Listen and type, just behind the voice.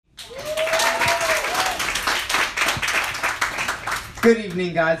Good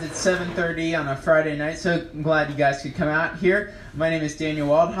evening, guys. It's 7:30 on a Friday night, so I'm glad you guys could come out here. My name is Daniel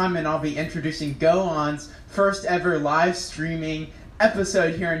Waldheim, and I'll be introducing Go On's first ever live streaming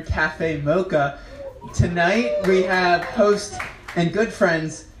episode here in Cafe Moka. Tonight, we have host and good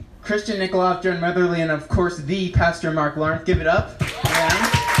friends, Kristian, L.O.V.E, Jaron Motherly, and of course, the Pastor Mark Lawrence. Give it up.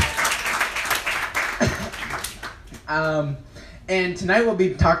 And tonight we'll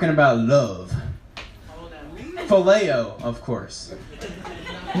be talking about love. Phileo, of course.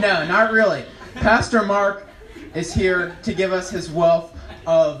 No, not really. Pastor Mark is here to give us his wealth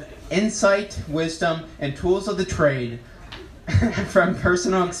of insight, wisdom, and tools of the trade from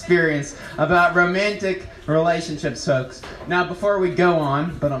personal experience about romantic relationships, folks. Now, before we go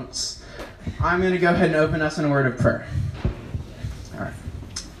on, I'm going to go ahead and open us in a word of prayer. All right.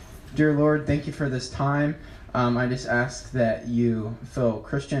 Dear Lord, thank you for this time. I just ask that you fill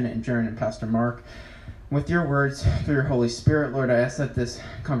Kristian and Jaron and Pastor Mark with your words through your Holy Spirit. Lord, I ask that this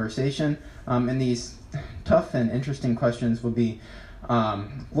conversation and these tough and interesting questions will be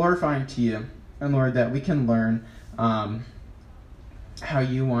glorifying to you. And Lord, that we can learn how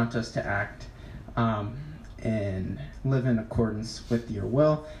you want us to act and live in accordance with your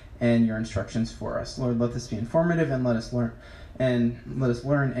will and your instructions for us. Lord, let this be informative and let us learn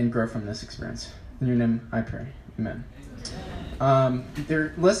and grow from this experience. In your name I pray. Amen.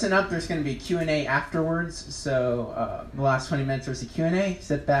 Listen up, there's going to be Q&A afterwards, so the last 20 minutes there's a Q&A.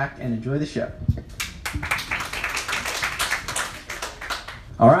 Sit back and enjoy the show.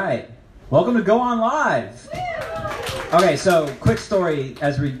 All right, welcome to Go On Live. Okay, so quick story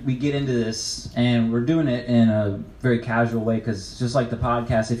as we get into this, and we're doing it in a very casual way because just like the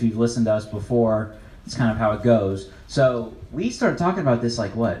podcast, if you've listened to us before, it's kind of how it goes. So we started talking about this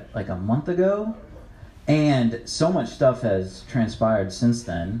like a month ago? And so much stuff has transpired since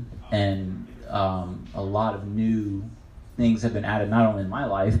then, and a lot of new things have been added, not only in my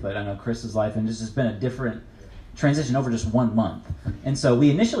life, but I know Chris's life, and this has been a different transition over just 1 month. And so we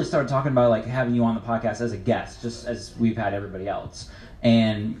initially started talking about like having you on the podcast as a guest, just as we've had everybody else.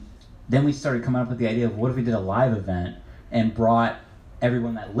 And then we started coming up with the idea of what if we did a live event and brought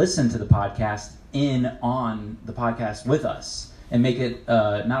everyone that listened to the podcast in on the podcast with us. And make it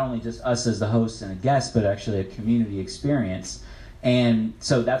not only just us as the hosts and a guest, but actually a community experience. And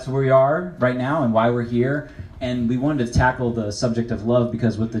so that's where we are right now and why we're here. And we wanted to tackle the subject of love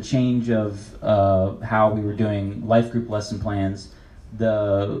because with the change of how we were doing life group lesson plans,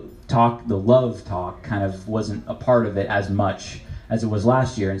 the love talk kind of wasn't a part of it as much as it was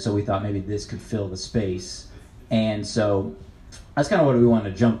last year. And so we thought maybe this could fill the space. And so that's kind of what we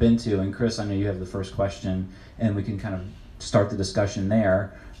wanted to jump into. And Chris, I know you have the first question, and we can kind of start the discussion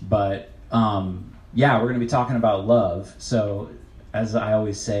there. But we're going to be talking about love. So as I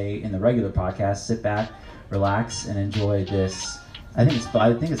always say in the regular podcast, sit back, relax, and enjoy this. I think it's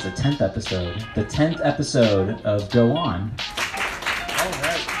the 10th episode. The 10th episode of Go On. All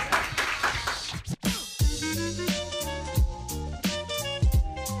right.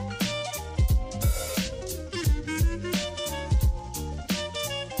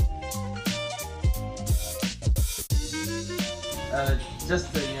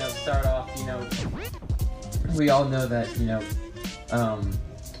 Just to start off, we all know that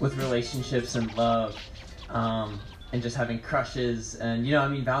with relationships and love, and just having crushes, and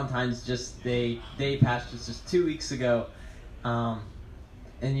Valentine's Day passed just 2 weeks ago,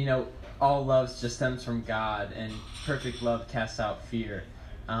 and all love just stems from God, and perfect love casts out fear,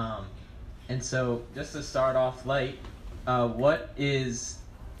 and so just to start off light, what is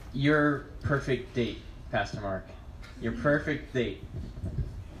your perfect date, Pastor Mark? Your perfect date.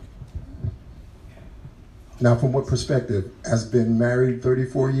 Now, from what perspective? As been married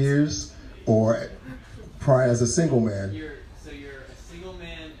 34 years, or prior as a single man? You're a single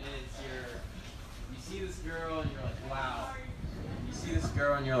man, and you see this girl, and you're like, wow. You see this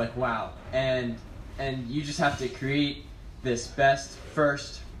girl, and you're like, wow. And you just have to create this best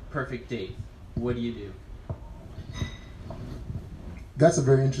first perfect date. What do you do? That's a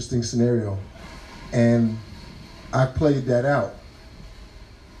very interesting scenario, and I played that out.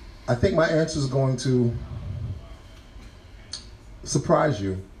 I think my answer is going to surprise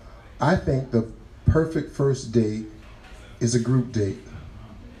you. I think the perfect first date is a group date.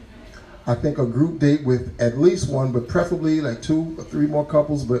 I think a group date with at least one, but preferably like 2 or 3 more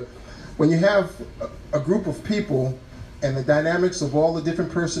couples. But when you have a group of people and the dynamics of all the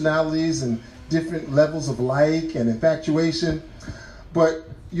different personalities and different levels of like and infatuation, but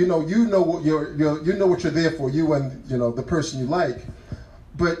you know what you're there for, you and the person you like.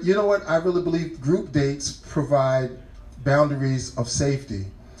 But you know what? I really believe group dates provide boundaries of safety.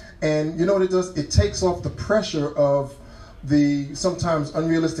 And you know what it does? It takes off the pressure of the sometimes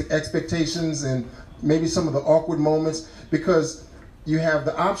unrealistic expectations and maybe some of the awkward moments, because you have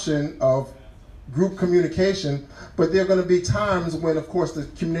the option of group communication, but there are going to be times when, of course, the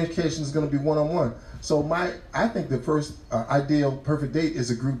communication is going to be one-on-one. So I think the first ideal perfect date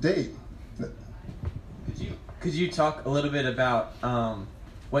is a group date. Could you talk a little bit about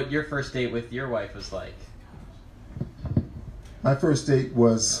what your first date with your wife was like? My first date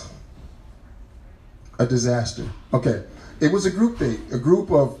was a disaster. Okay, it was a group date. A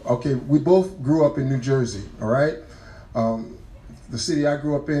group of, we both grew up in New Jersey, all right? The city I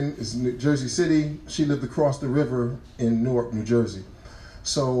grew up in is New Jersey City. She lived across the river in Newark, New Jersey.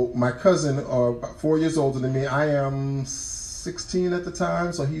 So my cousin, about 4 years older than me, I am 16 at the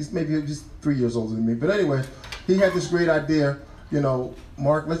time, so he's 3 years older than me. But anyway, he had this great idea,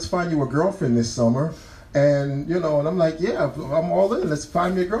 Mark, let's find you a girlfriend this summer. And, and I'm like, yeah, I'm all in. Let's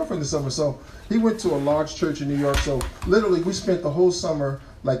find me a girlfriend this summer. So he went to a large church in New York. So literally we spent the whole summer,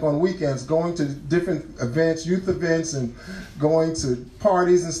 like on weekends, going to different events, youth events, and going to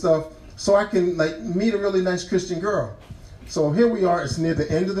parties and stuff, so I can meet a really nice Christian girl. So here we are, it's near the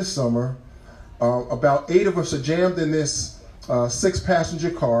end of the summer. About 8 of us are jammed in this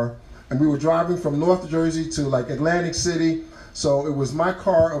 6-passenger car, and we were driving from North Jersey to Atlantic City. So it was my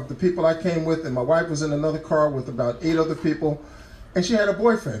car of the people I came with, and my wife was in another car with about 8 other people, and she had a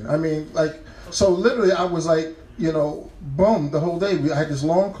boyfriend. I mean, so literally I was bummed the whole day. I had this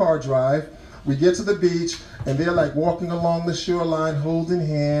long car drive. We get to the beach, and they're walking along the shoreline, holding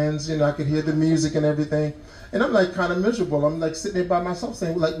hands. I could hear the music and everything. And I'm kind of miserable. I'm sitting there by myself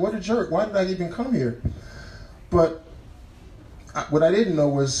saying, what a jerk. Why did I even come here? But what I didn't know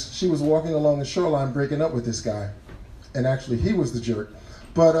was she was walking along the shoreline breaking up with this guy. And actually, he was the jerk.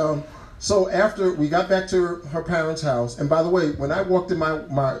 But so after we got back to her parents' house, and by the way, when I walked in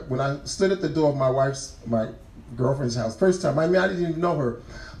when I stood at the door of my girlfriend's house, first time, I didn't even know her.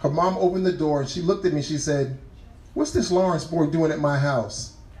 Her mom opened the door and she looked at me, she said, "What's this Lawrence boy doing at my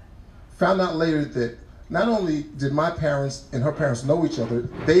house?" Found out later that not only did my parents and her parents know each other,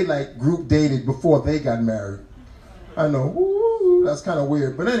 they group dated before they got married. I know, woo, that's kind of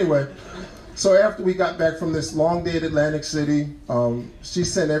weird. But anyway, so after we got back from this long day at Atlantic City, she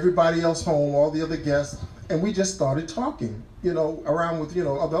sent everybody else home, all the other guests, and we just started talking, around with,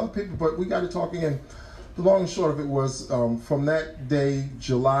 other people, but we got to talking, and the long and short of it was, from that day,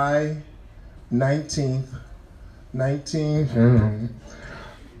 July 19th,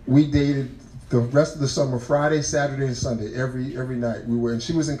 we dated the rest of the summer, Friday, Saturday, and Sunday, every night. And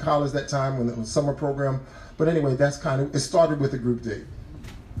she was in college that time when it was summer program. But anyway, that's it started with a group date.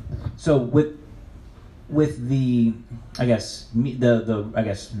 So with the, I guess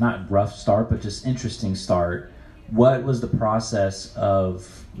not rough start, but just interesting start, what was the process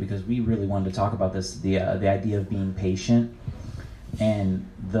of, because we really wanted to talk about this, the idea of being patient and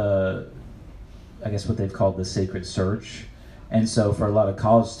I guess what they've called the sacred search. And so for a lot of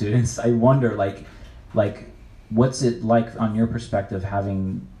college students, I wonder what's it like on your perspective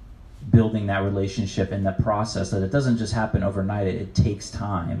building that relationship and that process, that it doesn't just happen overnight, it takes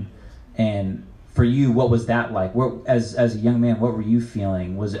time. And for you, what was that like? As a young man, what were you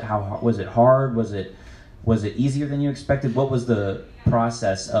feeling? Was it hard? Was it easier than you expected? What was the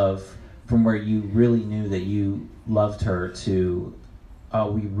process from where you really knew that you loved her to,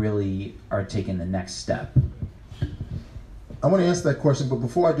 we really are taking the next step? I want to answer that question, but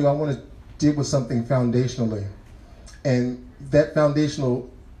before I do, I want to deal with something foundationally. And that foundational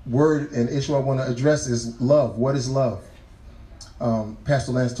word and issue I want to address is love. What is love?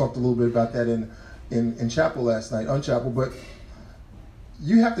 Pastor Lance talked a little bit about that in chapel last night, unchapel, but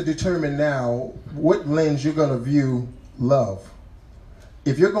you have to determine now what lens you're going to view love.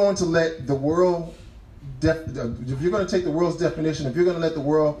 If you're going to let the world, if you're going to take the world's definition, if you're going to let the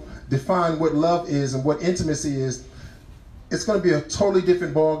world define what love is and what intimacy is, it's going to be a totally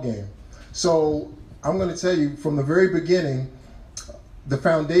different ball game. So I'm going to tell you from the very beginning, the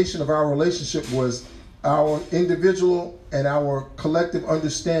foundation of our relationship was our individual and our collective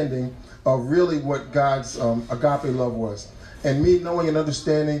understanding of really what God's agape love was. And me knowing and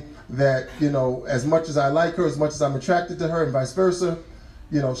understanding that, as much as I like her, as much as I'm attracted to her and vice versa,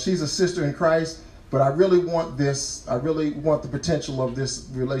 she's a sister in Christ, but I really want the potential of this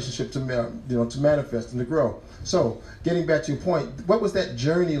relationship to manifest and to grow. So getting back to your point, what was that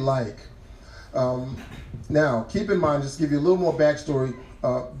journey like? Now, keep in mind, just to give you a little more backstory,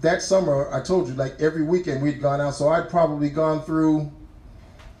 that summer, I told you, every weekend we'd gone out, so I'd probably gone through,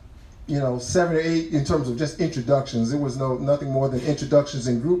 7 or 8 in terms of just introductions. It was nothing more than introductions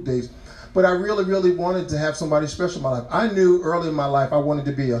and group dates. But I really, really wanted to have somebody special in my life. I knew early in my life I wanted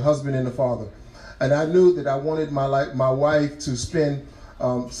to be a husband and a father. And I knew that I wanted my wife to spend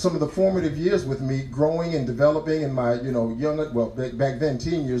some of the formative years with me, growing and developing in my, back then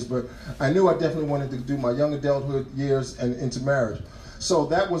teen years, but I knew I definitely wanted to do my young adulthood years and into marriage. So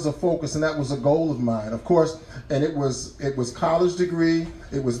that was a focus, and that was a goal of mine, of course. And it was college degree.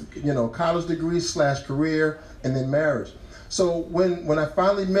 It was college degree / career, and then marriage. So when I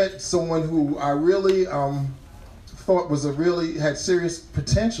finally met someone who I really thought had serious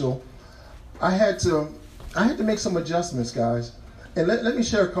potential, I had to make some adjustments, guys. And let me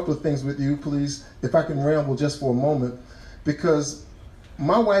share a couple of things with you, please, if I can ramble just for a moment, because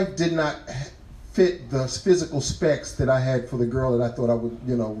my wife did not fit the physical specs that I had for the girl that I thought I would,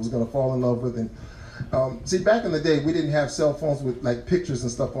 was going to fall in love with. And see, back in the day, we didn't have cell phones with like pictures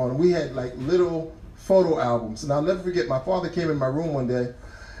and stuff on them. We had like little photo albums. And I'll never forget, my father came in my room one day,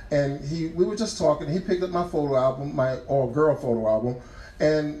 and we were just talking. He picked up my photo album, my all-girl photo album,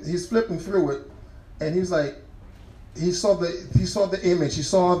 and he's flipping through it, and he was like, he saw the image, he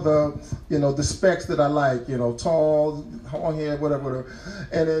saw the specs that I like, tall, long hair, whatever.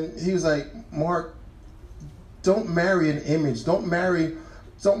 And then he was like, Mark, don't marry an image, don't marry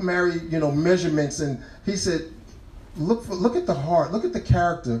measurements. And he said, look at the heart, look at the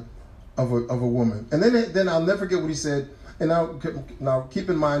character of a woman. And then I'll never forget what he said. And now keep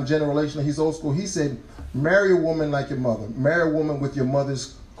in mind, generation, he's old school. He said, marry a woman like your mother, marry a woman with your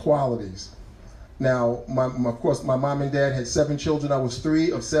mother's qualities. Now, of course, my mom and dad had 7 children. I was 3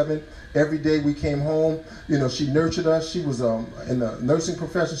 of 7. Every day we came home, she nurtured us. She was in the nursing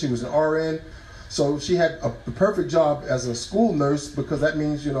profession. She was an RN. So she had the perfect job as a school nurse, because that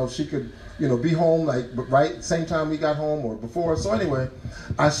means, she could, be home right same time we got home or before. So anyway,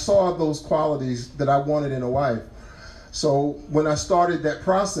 I saw those qualities that I wanted in a wife. So when I started that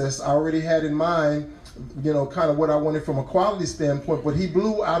process, I already had in mind kind of what I wanted from a quality standpoint, but he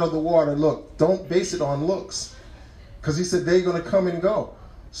blew out of the water, look, don't base it on looks, because he said they're going to come and go.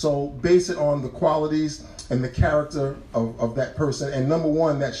 So base it on the qualities and the character of that person. And number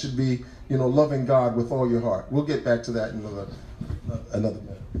one, that should be, loving God with all your heart. We'll get back to that in another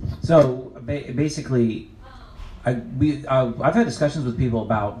minute. So basically, I've had discussions with people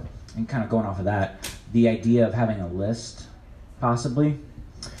about, and kind of going off of that, the idea of having a list, possibly.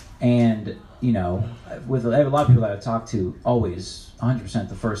 And with a lot of people that I talk to, always 100%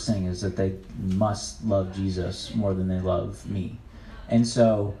 the first thing is that they must love Jesus more than they love me. And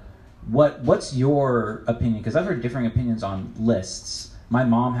so what's your opinion? Because I've heard differing opinions on lists. My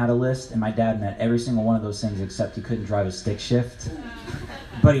mom had a list, and my dad met every single one of those things except he couldn't drive a stick shift.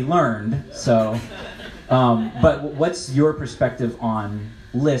 But he learned. So, but what's your perspective on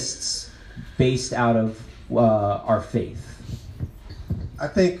lists based out of our faith? I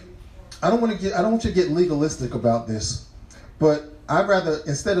don't want you to get legalistic about this, but I'd rather,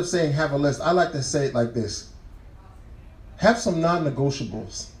 instead of saying have a list, I like to say it like this. Have some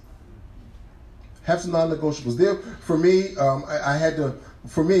non-negotiables. Have some non-negotiables. There, for me,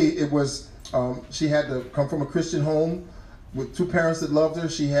 it was, she had to come from a Christian home with 2 parents that loved her.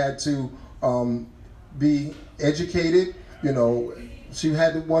 She had to be educated. She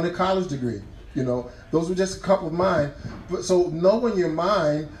had to want a college degree. Those were just a couple of mine. But so know in your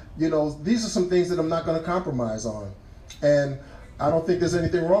mind, these are some things that I'm not going to compromise on. And I don't think there's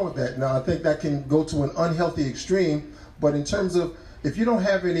anything wrong with that. Now, I think that can go to an unhealthy extreme, but in terms of, if you don't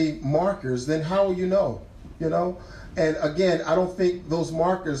have any markers, then how will you know? And again, I don't think those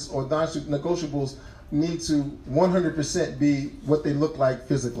markers or non-negotiables need to 100% be what they look like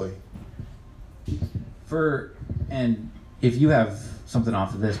physically. And if you have something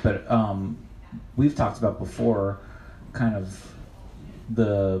off of this, but we've talked about before kind of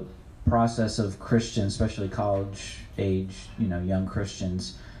the process of Christians, especially college age, young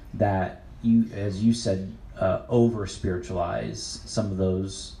Christians, that as you said, over spiritualize some of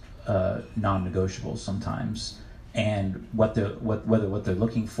those non-negotiables sometimes, and whether what they're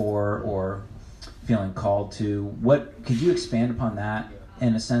looking for or feeling called to. What could you expand upon that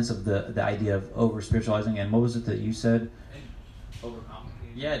in a sense of the idea of over spiritualizing? And what was it that you said?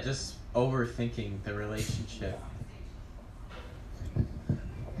 Overcomplicating. Yeah, just overthinking the relationship.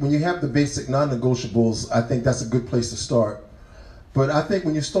 When you have the basic non-negotiables, I think that's a good place to start. But I think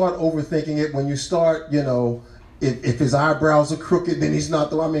when you start overthinking it, when you start, if his eyebrows are crooked, then he's not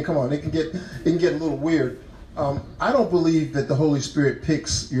the one. I mean, come on, it can get a little weird. I don't believe that the Holy Spirit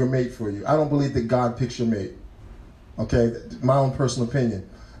picks your mate for you. I don't believe that God picks your mate. Okay, my own personal opinion.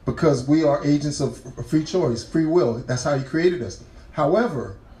 Because we are agents of free choice, free will. That's how he created us.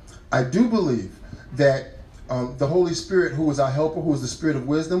 However, I do believe that the Holy Spirit, who is our helper, who is the Spirit of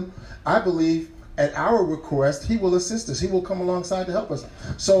wisdom, I believe at our request, he will assist us. He will come alongside to help us.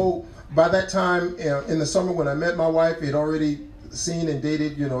 So by that time, in the summer when I met my wife, he had already seen and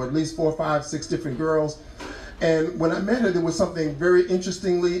dated, at least 4, 5, 6 different girls. And when I met her, there was something very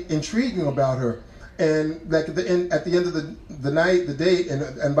interestingly intriguing about her. And like at the end of the night, the date,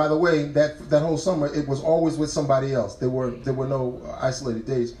 and by the way, that whole summer, it was always with somebody else. There were no isolated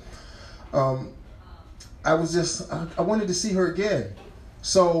dates. I wanted to see her again.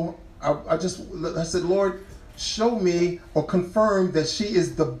 So I said, Lord, show me or confirm that she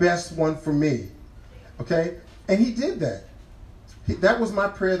is the best one for me. Okay? And he did that. That was my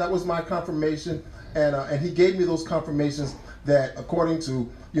prayer. That was my confirmation. And he gave me those confirmations that according to,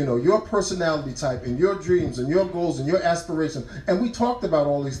 your personality type and your dreams and your goals and your aspirations. And we talked about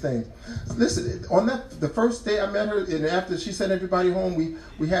all these things. Listen, on the first day I met her, and after she sent everybody home,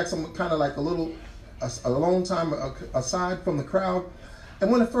 we had some kind of like a long time aside from the crowd.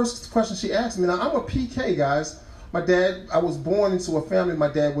 And one of the first questions she asked me, now I'm a PK, guys. I was born into a family. My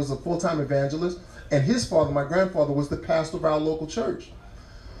dad was a full-time evangelist, and his father, my grandfather, was the pastor of our local church.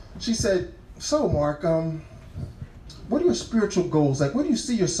 She said, so Mark, what are your spiritual goals? Like, where do you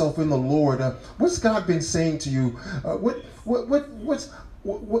see yourself in the Lord? What's God been saying to you?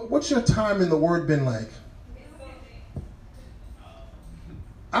 What's your time in the Word been like?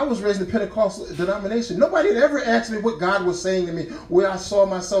 I was raised in a Pentecostal denomination. Nobody had ever asked me what God was saying to me, where I saw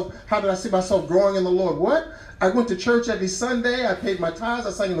myself, how did I see myself growing in the Lord? What? I went to church every Sunday. I paid my tithes.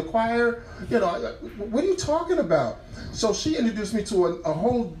 I sang in the choir. What are you talking about? So she introduced me to a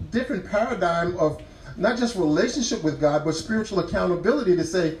whole different paradigm of not just relationship with God, but spiritual accountability to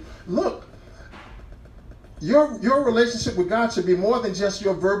say, look, your relationship with God should be more than just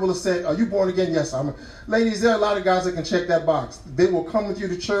your verbal assent. Are you born again? Yes, I'm. Ladies, there are a lot of guys that can check that box. They will come with you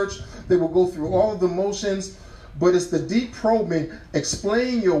to church. They will go through all of the motions, but it's the deep probing.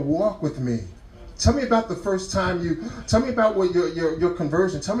 Explain your walk with me. Tell me about the first time tell me about what your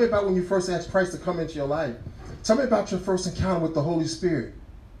conversion. Tell me about when you first asked Christ to come into your life. Tell me about your first encounter with the Holy Spirit.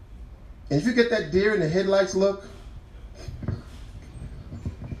 And if you get that deer in the headlights look.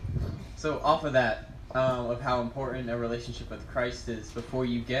 So off of that, of how important a relationship with Christ is before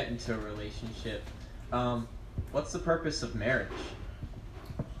you get into a relationship, what's the purpose of marriage?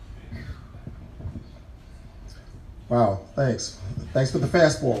 Wow, thanks. Thanks for the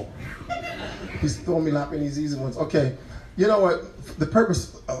fastball. He's throwing me lopping these easy ones. Okay, you know what? The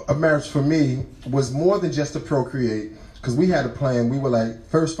purpose of marriage for me was more than just to procreate, because we had a plan. We were like,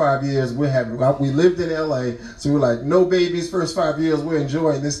 first 5 years, we lived in L.A., so we were like, no babies, first 5 years, we're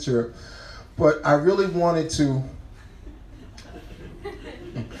enjoying this trip. But I really wanted to.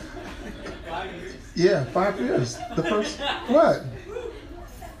 Yeah, 5 years. The first, what?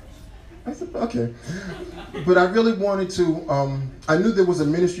 I said, okay. But I really wanted to, I knew there was a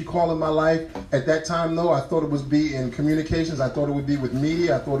ministry call in my life. At that time, though, I thought it would be in communications. I thought it would be with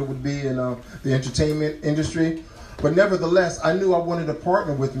media. I thought it would be in the entertainment industry. But nevertheless, I knew I wanted a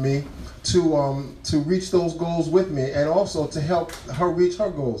partner with me to reach those goals with me, and also to help her reach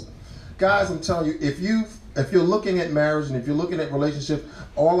her goals. Guys, I'm telling you, if you're looking at marriage and if you're looking at relationships,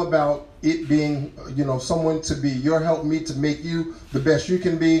 all about it being, someone to be your helpmeet to make you the best you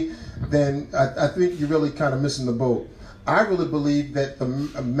can be, then I think you're really kind of missing the boat. I really believe that the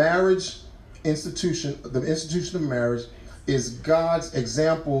marriage institution, the institution of marriage, is God's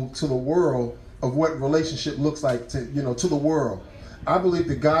example to the world of what relationship looks like to the world. I believe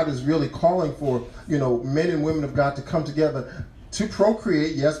that God is really calling for, men and women of God to come together to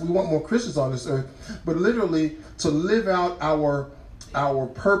procreate. Yes, we want more Christians on this earth, but literally to live out our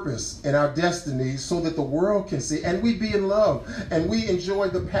purpose and our destiny so that the world can see, and we be in love, and we enjoy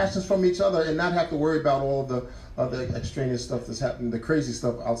the passions from each other, and not have to worry about all the extraneous stuff that's happening, the crazy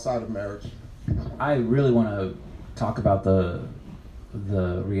stuff outside of marriage. I really want to talk about the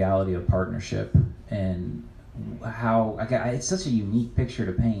reality of partnership and how it's such a unique picture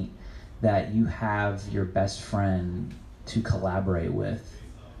to paint that you have your best friend to collaborate with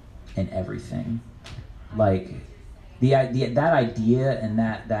in everything. Like that idea and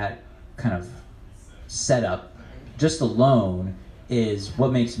that kind of setup just alone is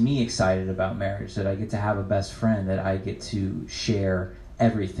what makes me excited about marriage, that I get to have a best friend that I get to share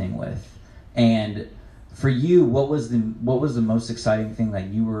everything with. And for you, what was the most exciting thing that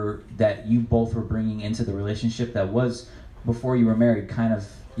you both were bringing into the relationship that was, before you were married, kind of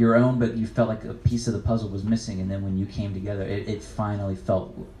your own, but you felt like a piece of the puzzle was missing, and then when you came together, it finally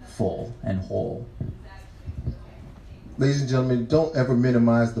felt full and whole? Ladies and gentlemen, don't ever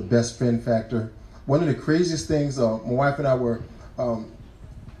minimize the best friend factor. One of the craziest things, my wife and I were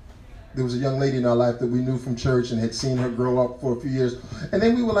there was a young lady in our life that we knew from church and had seen her grow up for a few years. And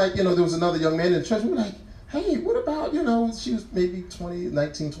then we were like, there was another young man in the church. We were like, hey, what about, she was maybe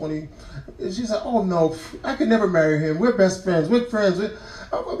 19, 20. And she said, oh no, I could never marry him. We're best friends. We're friends. We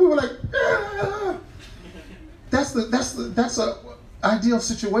were like, ah. That's a ideal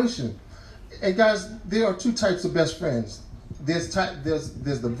situation. And guys, there are two types of best friends. There's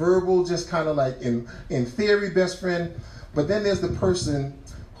the verbal, just kind of like in theory best friend, but then there's the person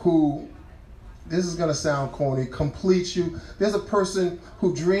who, this is gonna sound corny, completes you. There's a person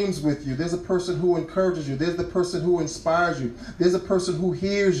who dreams with you. There's a person who encourages you. There's the person who inspires you. There's a person who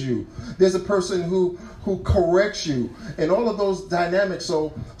hears you. There's a person who corrects you, and all of those dynamics.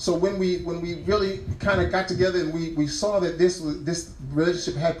 So when we really kind of got together and we saw that this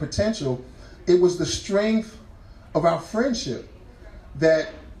relationship had potential, it was the strength of our friendship that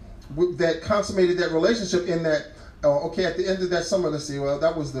consummated that relationship. In that, at the end of that summer,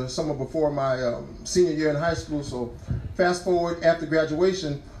 that was the summer before my senior year in high school. So fast forward after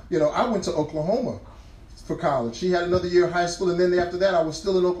graduation, I went to Oklahoma for college. She had another year of high school, and then after that, I was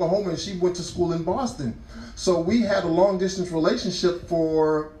still in Oklahoma, and she went to school in Boston. So we had a long distance relationship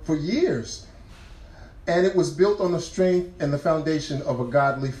for years, and it was built on the strength and the foundation of a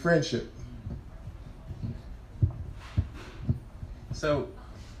godly friendship. So,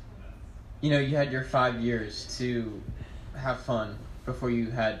 you had your 5 years to have fun before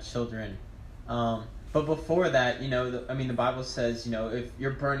you had children. But before that, the Bible says, if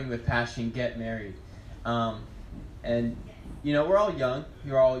you're burning with passion, get married. And, we're all young.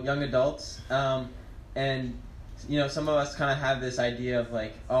 You're all young adults. And, some of us kind of have this idea of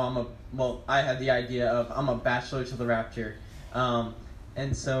like, I had the idea of I'm a bachelor till the rapture.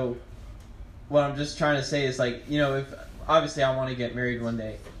 And so what I'm just trying to say is like, if obviously I want to get married one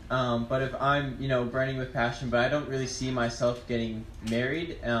day. But if I'm, burning with passion, but I don't really see myself getting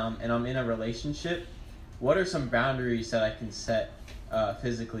married, and I'm in a relationship, what are some boundaries that I can set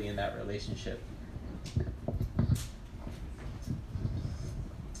physically in that relationship?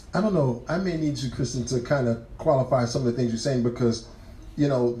 I don't know. I may need you, Kristian, to kind of qualify some of the things you're saying, because,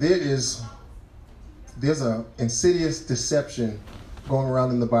 there's a insidious deception going around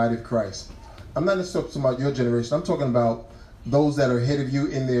in the body of Christ. I'm not necessarily talking about your generation. I'm talking about those that are ahead of you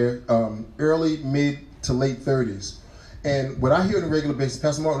in their early, mid to late 30s. And what I hear on a regular basis,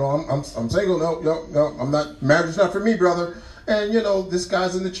 Pastor Martin, I'm single. No, I'm not. Marriage is not for me, brother. And this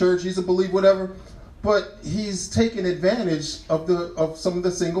guy's in the church. He's a believer, whatever. But he's taking advantage of some of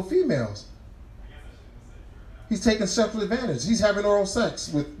the single females. He's taking sexual advantage. He's having oral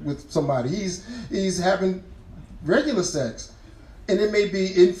sex with somebody. He's having regular sex, and it may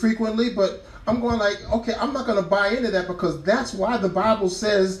be infrequently, but I'm going like, okay, I'm not going to buy into that, because that's why the Bible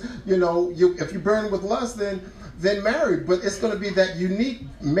says, if you burn with lust, then marry. But it's going to be that unique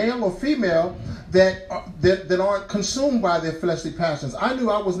male or female that aren't consumed by their fleshly passions. I knew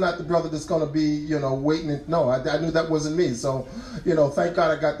I was not the brother that's going to be, waiting. I knew that wasn't me. So, thank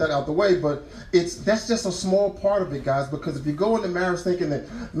God I got that out the way. But that's just a small part of it, guys, because if you go into marriage thinking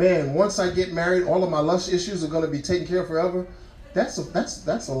that, man, once I get married, all of my lust issues are going to be taken care of forever, that's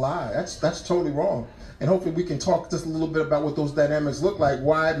a lie. That's totally wrong. And hopefully we can talk just a little bit about what those dynamics look like,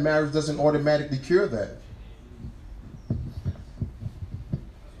 why marriage doesn't automatically cure that.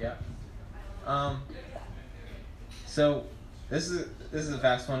 Yeah. So this is a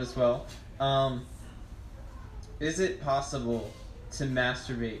fast one as well. Is it possible to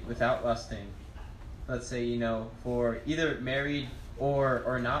masturbate without lusting? Let's say, for either married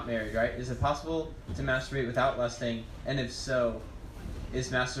or not married, right? Is it possible to masturbate without lusting? And if so, is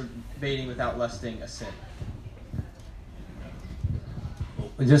masturbating without lusting a sin?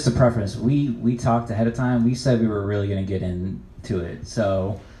 Just a preference. We talked ahead of time. We said we were really going to get into it.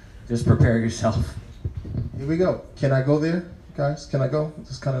 So just prepare yourself. Here we go. Can I go there, guys? Can I go?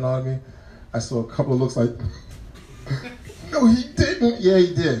 Just kind of nod at me. I saw a couple of looks like, no, he didn't. Yeah,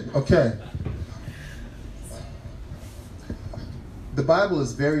 he did. Okay. The Bible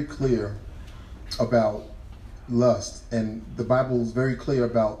is very clear about lust, and the Bible is very clear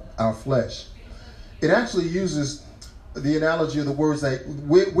about our flesh. It actually uses the analogy of the words that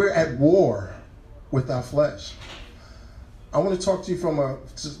we're at war with our flesh. I want to talk to you for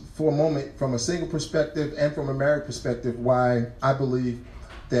a moment from a single perspective and from a married perspective why I believe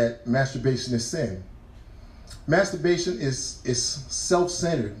that masturbation is sin. Masturbation is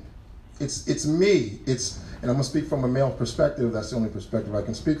self-centered. It's me. And I'm going to speak from a male perspective. That's the only perspective I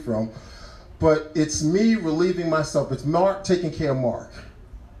can speak from. But it's me relieving myself. It's Mark taking care of Mark.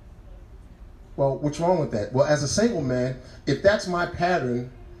 Well, what's wrong with that? Well, as a single man, if that's my pattern,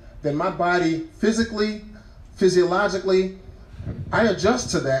 then my body physically, physiologically, I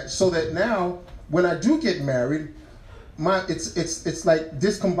adjust to that so that now when I do get married, it's like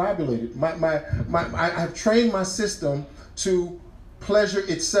discombobulated. I have trained my system to pleasure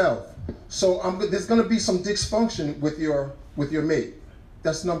itself. So there's going to be some dysfunction with your mate.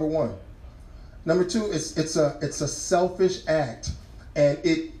 That's number one. Number two, it's a selfish act, and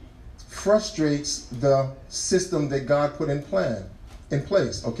it frustrates the system that God put in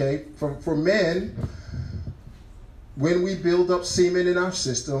place. Okay, for men, when we build up semen in our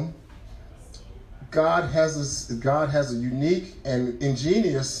system, God has a unique and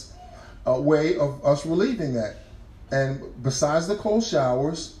ingenious way of us relieving that. And besides the cold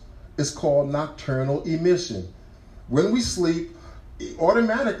showers, it's called nocturnal emission. When we sleep,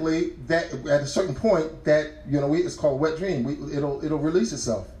 automatically, that at a certain point, that it's called wet dream. It'll release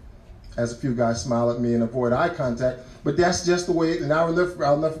itself. As a few guys smile at me and avoid eye contact, but that's just the way. And I'll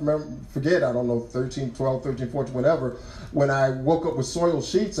never forget. I don't know, 13, 14, whatever. When I woke up with soiled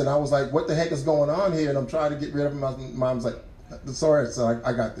sheets, and I was like, "What the heck is going on here?" And I'm trying to get rid of them. My mom's like, "Sorry, so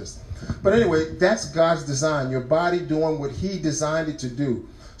I got this." But anyway, that's God's design. Your body doing what He designed it to do.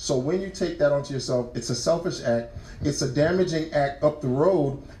 So when you take that onto yourself, it's a selfish act. It's a damaging act up the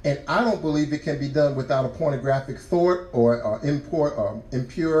road, and I don't believe it can be done without a pornographic thought or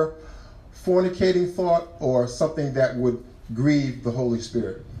impure fornicating thought or something that would grieve the Holy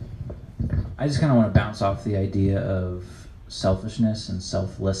Spirit. I just kind of want to bounce off the idea of selfishness and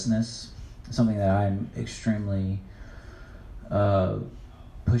selflessness. Something that I'm extremely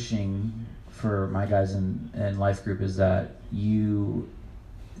pushing for my guys in life group is that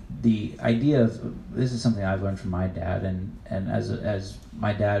the idea of, this is something I've learned from my dad, and as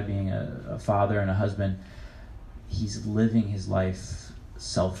my dad being a father and a husband, he's living his life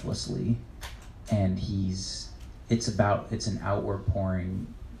selflessly, and it's an outward pouring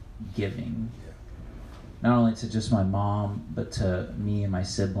giving, not only to just my mom, but to me and my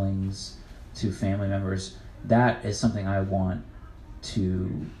siblings, to family members. That is something I want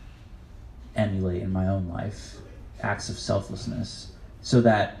to emulate in my own life, acts of selflessness. So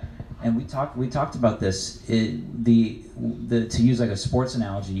that, and we talked about this. To use like a sports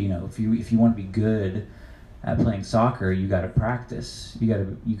analogy, if you want to be good at playing soccer, you got to practice.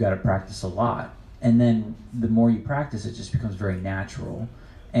 You got to practice a lot, and then the more you practice, it just becomes very natural.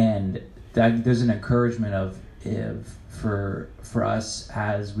 And there's an encouragement for us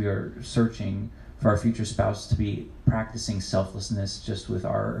as we are searching for our future spouse to be practicing selflessness just with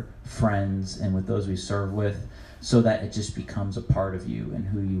our friends and with those we serve with, so that it just becomes a part of you and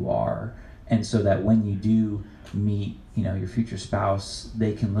who you are. And so that when you do meet, your future spouse,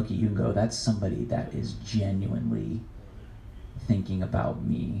 they can look at you and go, that's somebody that is genuinely thinking about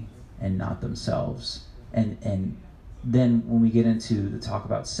me and not themselves. And then when we get into the talk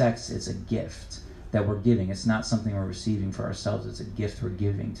about sex, it's a gift that we're giving. It's not something we're receiving for ourselves. It's a gift we're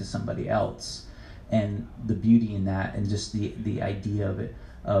giving to somebody else. And the beauty in that, and just the idea of it,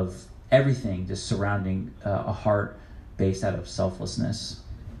 of everything just surrounding a heart based out of selflessness.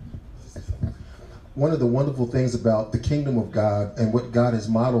 One of the wonderful things about the kingdom of God and what God has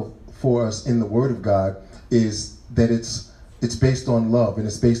modeled for us in the Word of God is that it's based on love, and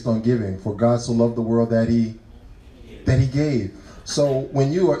it's based on giving. For God so loved the world that he gave. So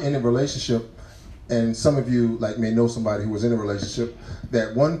when you are in a relationship, and some of you may know somebody who was in a relationship,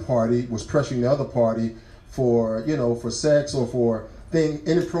 that one party was pressuring the other party for sex or for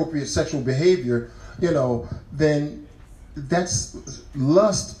inappropriate sexual behavior, then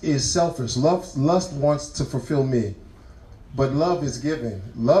lust is selfish. Lust wants to fulfill me, but love is giving.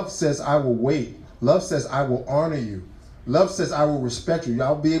 Love says I will wait. Love says I will honor you. Love says I will respect you.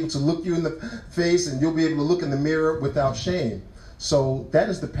 I'll be able to look you in the face, and you'll be able to look in the mirror without shame. So that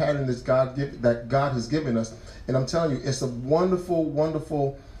is the pattern that God has given us. And I'm telling you, it's a wonderful,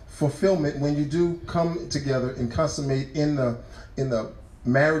 wonderful fulfillment when you do come together and consummate in the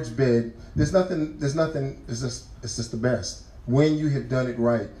marriage bed. It's just the best when you have done it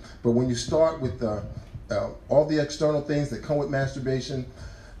right. But when you start with all the external things that come with masturbation,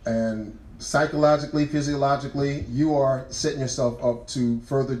 and psychologically, physiologically, you are setting yourself up to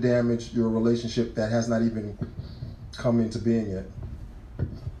further damage your relationship that has not even come into being yet.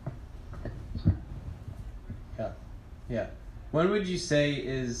 Yeah. When would you say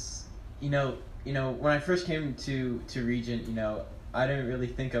is, when I first came to Regent, I didn't really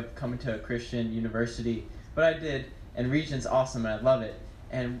think of coming to a Christian university, but I did, and Regent's awesome, and I love it.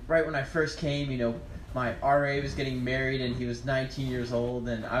 And right when I first came, my RA was getting married, and he was 19 years old,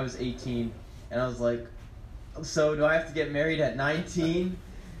 and I was 18, and I was like, so do I have to get married at 19?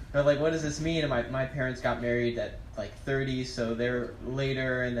 Or what does this mean? And my parents got married at 30, so they're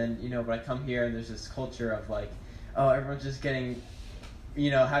later, and then, but I come here, and there's this culture of oh, everyone's just getting,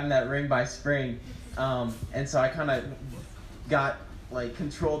 having that ring by spring. And so I kind of got like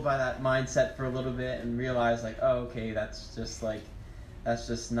controlled by that mindset for a little bit and realized like, oh, okay, that's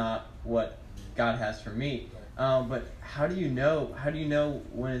just not what God has for me. But how do you know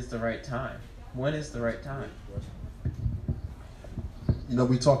when is the right time? When is the right time?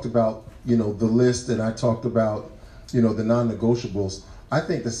 We talked about, the list, and I talked about, the non-negotiables. I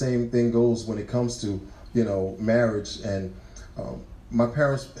think the same thing goes when it comes to, marriage. And my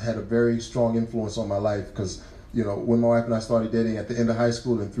parents had a very strong influence on my life because, when my wife and I started dating at the end of high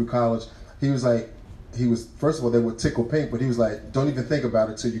school and through college, first of all, they would tickle pink, but he was like, don't even think about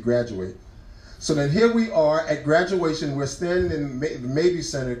it till you graduate. So then here we are at graduation. We're standing in the Mabee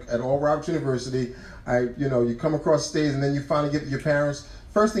Center at L.O.V.E University. You come across the stage and then you finally get to your parents.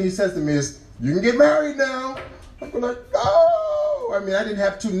 First thing he says to me is, you can get married now. I'm like, no. I mean, I didn't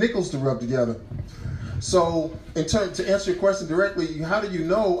have two nickels to rub together. So to answer your question directly, how do you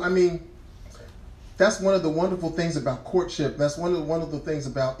know? I mean, that's one of the wonderful things about courtship. That's one of the wonderful things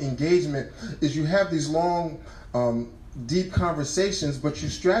about engagement is you have these long, deep conversations, but you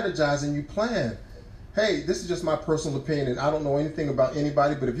strategize and you plan. Hey, this is just my personal opinion, and I don't know anything about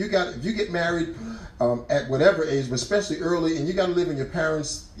anybody, but if you get married at whatever age, but especially early, and you got to live in your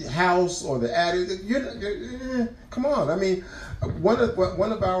parents' house or the attic, come on. I mean, one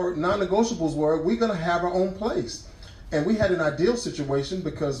of our non-negotiables were we're going to have our own place. And we had an ideal situation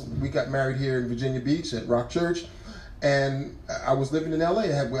because we got married here in Virginia Beach at Rock Church, and I was living in L.A.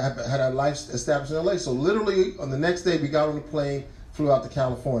 I had our life established in L.A. So literally on the next day we got on the plane, flew out to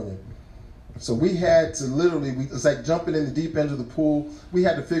California. So we had to it's like jumping in the deep end of the pool. We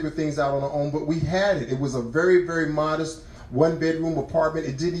had to figure things out on our own, but we had it. It was a very, very modest one-bedroom apartment.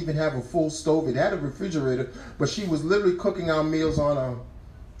 It didn't even have a full stove. It had a refrigerator, but she was literally cooking our meals on a,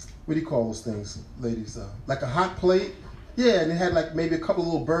 what do you call those things, ladies? Like a hot plate. Yeah, and it had like maybe a couple of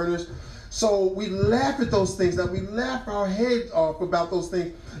little burners. So we laugh at those things. Now we laugh our heads off about those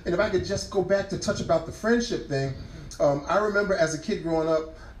things. And if I could just go back to touch about the friendship thing, I remember as a kid growing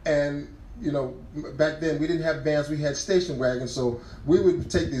up, and back then we didn't have vans, we had station wagons. So we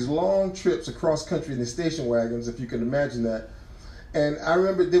would take these long trips across country in the station wagons, if you can imagine that. And I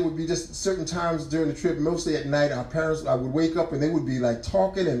remember there would be just certain times during the trip, mostly at night, I would wake up and they would be like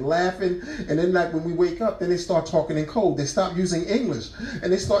talking and laughing. And then like when we wake up, then they start talking in code. They stop using English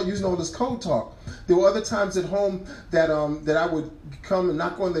and they start using all this code talk. There were other times at home that I would come and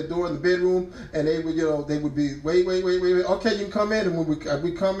knock on their door in the bedroom, and they would be, wait, okay, you can come in. And when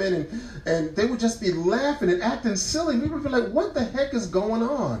we come in and they would just be laughing and acting silly. We would be like, what the heck is going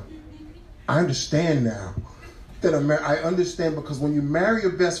on? I understand now. I understand, because when you marry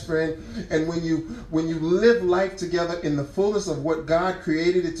your best friend and when you live life together in the fullness of what God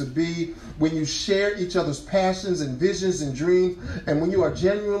created it to be, when you share each other's passions and visions and dreams, and when you are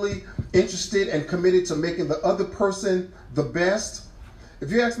genuinely interested and committed to making the other person the best.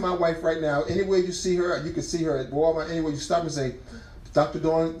 If you ask my wife right now, anywhere you see her, you can see her at Walmart, anywhere you stop and say, Dr.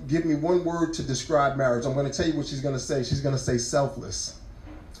 Dawn, give me one word to describe marriage. I'm going to tell you what she's going to say. She's going to say selfless.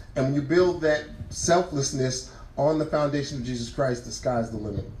 And when you build that selflessness on the foundation of Jesus Christ, the sky's the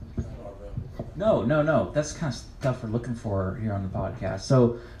limit. No. That's the kind of stuff we're looking for here on the podcast.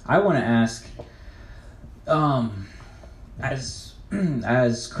 So I want to ask,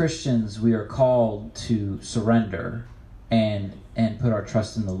 as Christians, we are called to surrender and put our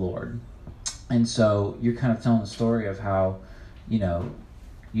trust in the Lord. And so you're kind of telling the story of how, you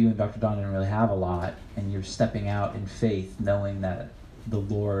and Dr. Don didn't really have a lot, and you're stepping out in faith, knowing that the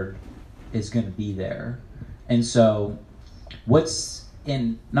Lord is going to be there. And so what's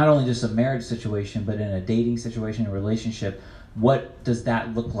in not only just a marriage situation, but in a dating situation, a relationship, what does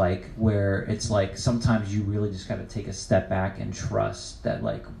that look like, where it's like sometimes you really just got to take a step back and trust that,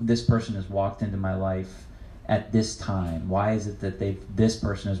 like, this person has walked into my life at this time. Why is it that this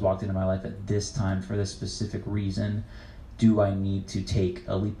person has walked into my life at this time for this specific reason? Do I need to take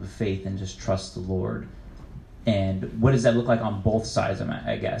a leap of faith and just trust the Lord? And what does that look like on both sides,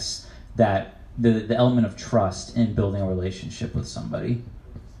 I guess, that the element of trust in building a relationship with somebody?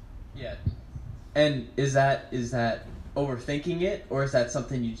 Yeah. And is that overthinking it, or is that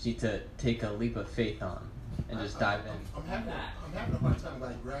something you just need to take a leap of faith on and just dive in? I'm having a hard time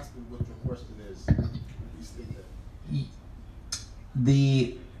grasping what your question is. You state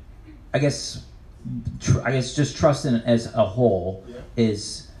that. I guess just trust in as a whole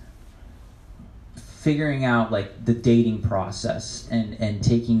is figuring out like the dating process and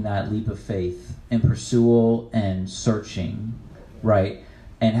taking that leap of faith and pursual and searching, right?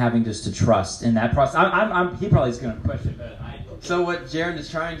 And having just to trust in that process. He probably is going to question it better than I do. So what Jaron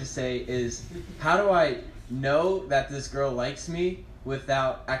is trying to say is, how do I know that this girl likes me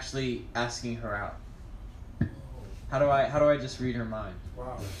without actually asking her out? How do I just read her mind?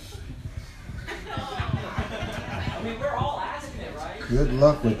 Wow. I mean, we're all asking it, right? Good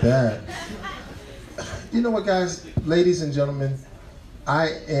luck with that. You know what, guys, ladies and gentlemen, I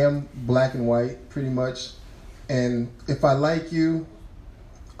am black and white, pretty much. And if I like you,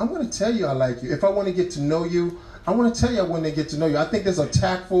 I'm going to tell you I like you. If I want to get to know you, I want to tell you I want to get to know you. I think there's a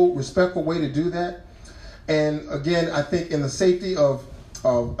tactful, respectful way to do that. And again, I think in the safety of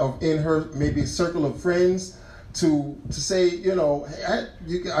in her maybe circle of friends, to say, you know, hey,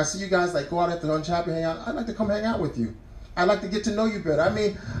 I see you guys like go out at the lunch shop and hang out. I'd like to come hang out with you. I'd like to get to know you better. I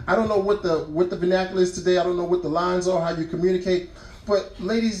mean, I don't know what the vernacular is today. I don't know what the lines are, how you communicate. But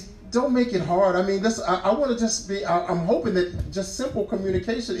ladies, don't make it hard. I mean, I want to just be. I'm hoping that just simple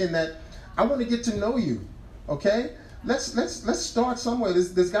communication in that I want to get to know you. Okay, let's start somewhere.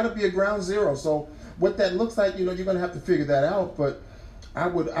 There's got to be a ground zero. So what that looks like, you know, you're going to have to figure that out. But I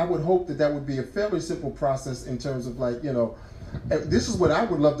would hope that would be a fairly simple process in terms of, like, you know, this is what I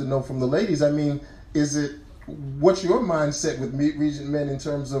would love to know from the ladies. I mean, what's your mindset with Regent Men in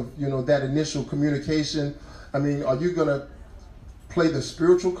terms of, you know, that initial communication? I mean, are you going to play the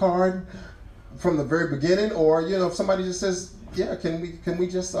spiritual card from the very beginning, or, you know, if somebody just says, yeah, can we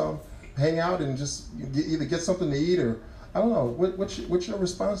just hang out and just either get something to eat, or I don't know, what's your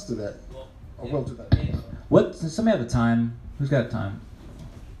response to that? To that? Somebody have a time? Who's got time?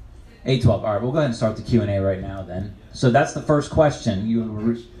 8:12. All right, we'll go ahead and start the Q&A right now then. So that's the first question.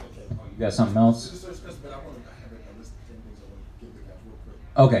 You got something else?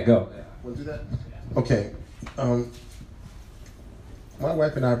 Okay, go. Want to do that? Okay. My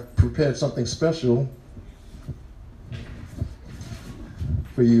wife and I prepared something special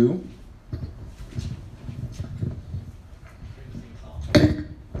for you.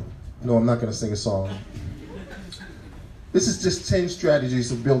 No, I'm not going to sing a song. This is just 10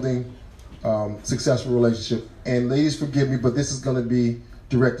 strategies of building successful relationship. And ladies, forgive me, but this is going to be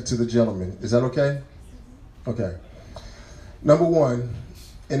directed to the gentlemen. Is that okay? Okay. Number one,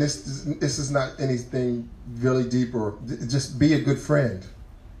 and this is not anything really deep, or just be a good friend.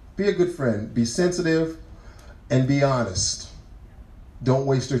 Be a good friend. Be sensitive and be honest. Don't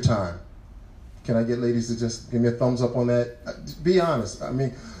waste your time. Can I get ladies to just give me a thumbs up on that? Be honest. I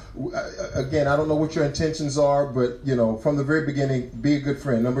mean, again, I don't know what your intentions are, but, you know, from the very beginning, be a good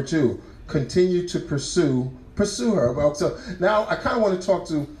friend. Number two, continue to pursue her. Well, so now I kind of want to talk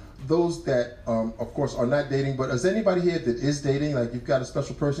to those that, of course, are not dating, but is anybody here that is dating? Like, you've got a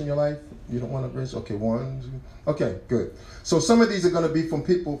special person in your life? You don't want to raise? Okay, one, two. Okay, good. So some of these are going to be for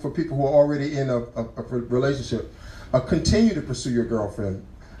people who are already in a relationship. Continue to pursue your girlfriend.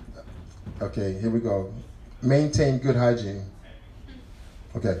 Okay, here we go. Maintain good hygiene.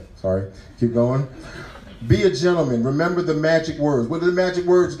 Okay, sorry. Keep going. Be a gentleman. Remember the magic words. What are the magic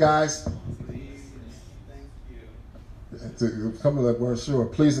words, guys? Please and thank you. Something like we're sure.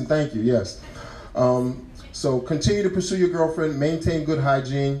 Please and thank you, yes. So continue to pursue your girlfriend. Maintain good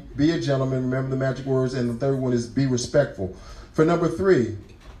hygiene. Be a gentleman. Remember the magic words. And the third one is be respectful. For number three,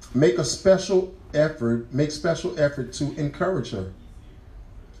 make special effort to encourage her.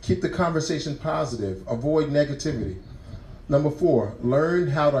 Keep the conversation positive. Avoid negativity. Number four, learn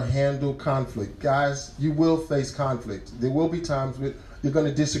how to handle conflict. Guys, you will face conflict. There will be times when you're going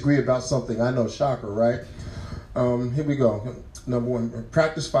to disagree about something. I know, shocker, right? Here we go. Number one,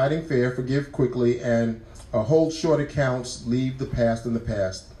 practice fighting fair, forgive quickly, and hold short accounts, leave the past in the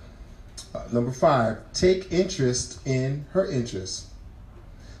past. Number five, take interest in her interests.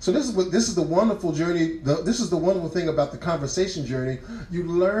 So this is the wonderful journey. This is the wonderful thing about the conversation journey. You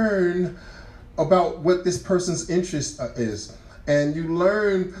learn about what this person's interest is, and you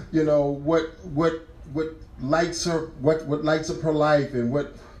learn, you know, what lights her, what lights up her life, and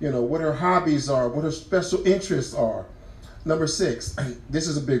what her hobbies are, what her special interests are. Number six, this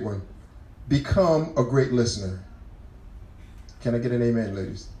is a big one. Become a great listener. Can I get an amen,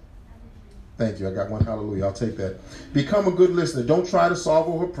 ladies? Thank you. I got one hallelujah. I'll take that. Become a good listener. Don't try to solve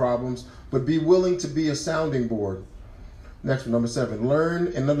all her problems, but be willing to be a sounding board. Next one, number seven. Learn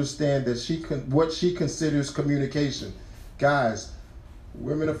and understand that what she considers communication. Guys,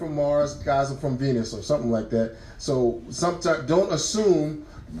 women are from Mars, guys are from Venus, or something like that. So sometimes don't assume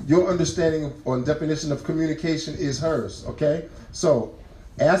your understanding or definition of communication is hers, okay? So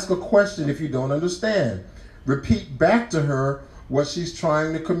ask a question if you don't understand. Repeat back to her what she's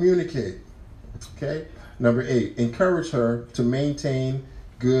trying to communicate, okay? Number eight, encourage her to maintain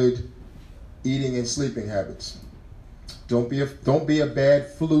good eating and sleeping habits. Don't be a bad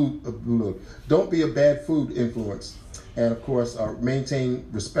food influence, and of course maintain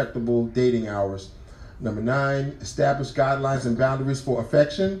respectable dating hours. Number 9, establish guidelines and boundaries for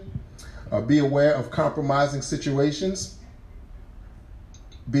affection. Be aware of compromising situations.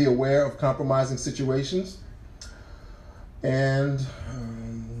 Be aware of compromising situations. And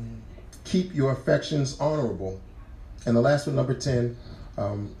keep your affections honorable. And the last one, number 10,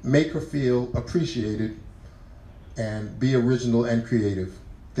 make her feel appreciated and be original and creative.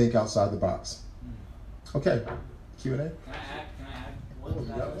 Think outside the box. Okay, Q&A? Can I add one to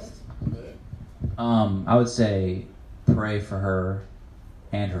that list? I would say pray for her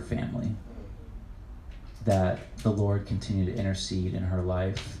and her family, that the Lord continue to intercede in her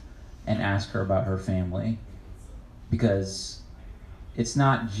life, and ask her about her family, because it's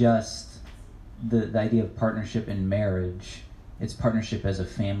not just the idea of partnership in marriage, it's partnership as a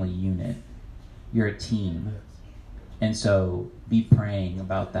family unit. You're a team. And so be praying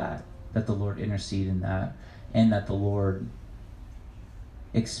about that the Lord intercede in that, and that the Lord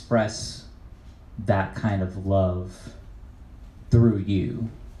express that kind of love through you,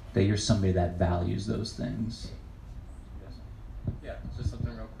 that you're somebody that values those things. Yeah, just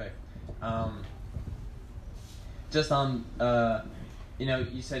something real quick. Just on,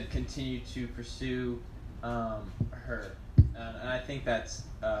 you said continue to pursue her. And I think that's,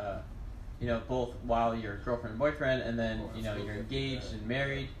 both while you're girlfriend and boyfriend, and then, you're engaged and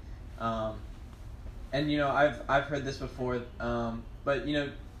married. I've heard this before, but,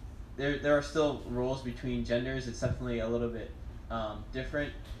 there are still roles between genders. It's definitely a little bit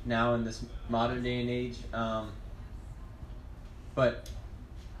different now in this modern day and age. But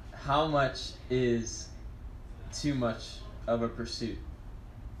how much is too much of a pursuit?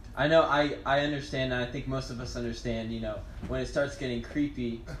 I know I understand, and I think most of us understand, when it starts getting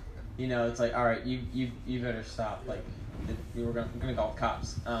creepy, it's like, all right, you better stop. Like, we're gonna call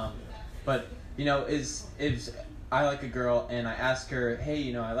cops. But is I like a girl and I ask her,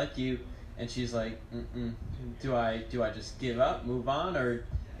 hey, I like you, and she's like, do I just give up, move on, or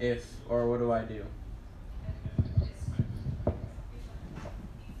what do I do?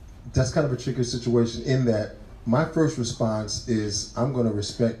 That's kind of a tricky situation in that my first response is I'm going to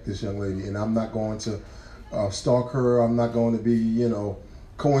respect this young lady, and I'm not going to stalk her. I'm not going to be,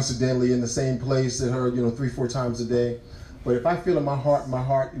 coincidentally in the same place at her, 3-4 times a day. But if I feel in my heart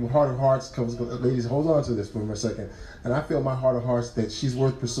of hearts, because ladies, hold on to this for a second, and I feel in my heart of hearts that she's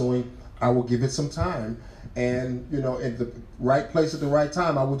worth pursuing, I will give it some time, and at the right place at the right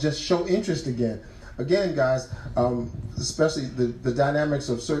time, I will just show interest again. Again, guys, especially the dynamics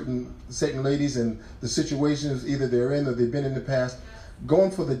of certain ladies and the situations either they're in or they've been in the past. Going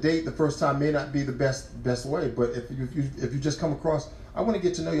for the date the first time may not be the best way, but if you just come across, I want to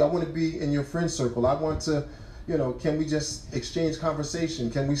get to know you. I want to be in your friend circle. I want to, can we just exchange conversation?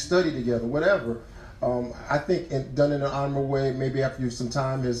 Can we study together? Whatever. I think done in an honorable way, maybe after some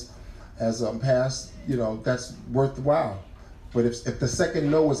time has passed, that's worthwhile. But if the second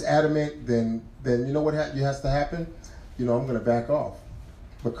no is adamant, then you know what has to happen? I'm going to back off.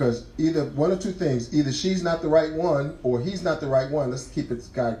 Because either one or two things, either she's not the right one or he's not the right one. Let's keep it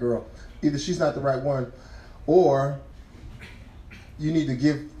guy, girl. Either she's not the right one, or you need to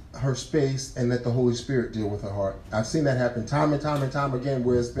give her space and let the Holy Spirit deal with her heart. I've seen that happen time and time and time again,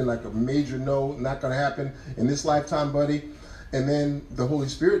 where it's been like a major no, not going to happen in this lifetime, buddy. And then the Holy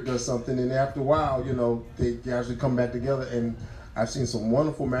Spirit does something, and after a while, they actually come back together. And I've seen some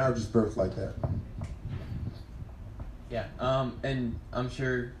wonderful marriages birth like that. Yeah, and I'm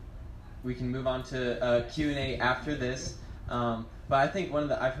sure we can move on to Q&A after this. But I think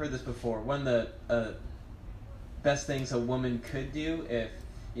I've heard this before, one of the best things a woman could do if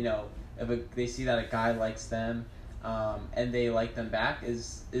they see that a guy likes them, and they like them back,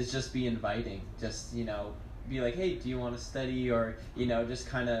 is just be inviting. Just, be like, hey, do you want to study? Or, just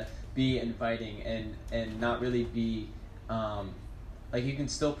kind of be inviting and not really be, like, you can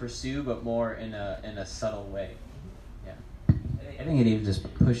still pursue, but more in a subtle way. Yeah. I think it even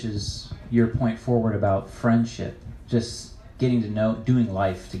just pushes your point forward about friendship, just getting to know, doing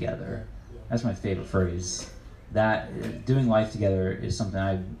life together. That's my favorite phrase. That doing life together is something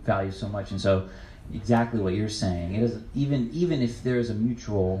I value so much. And so exactly what you're saying, it doesn't, even if there's a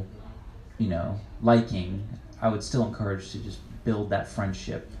mutual, liking, I would still encourage to just build that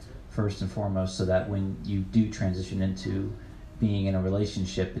friendship first and foremost, so that when you do transition into being in a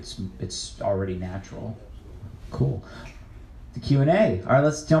relationship, it's already natural. Cool. The Q&A. All right,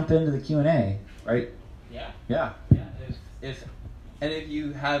 let's jump into the Q&A. Right? Yeah. Yeah. Yeah. If any of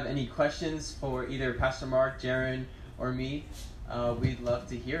you have any questions for either Pastor Mark, Jaron, or me, we'd love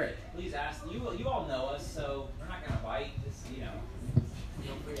to hear it. Please ask. You all know us, so we're not going to bite. Just,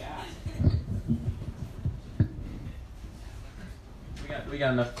 feel free to ask. We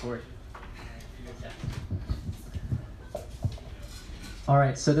got enough for it. All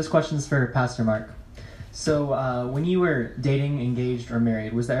right, so this question's for Pastor Mark. So when you were dating, engaged, or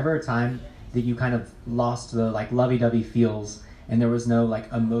married, was there ever a time that you kind of lost the like lovey-dovey feels and there was no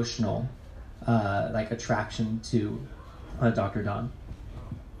like emotional like attraction to Dr. Don?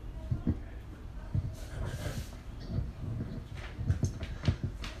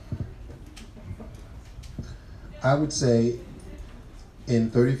 I would say in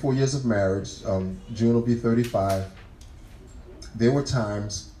 34 years of marriage, June will be 35, there were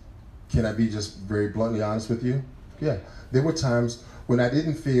times, can I be just very bluntly honest with you? Yeah, there were times when I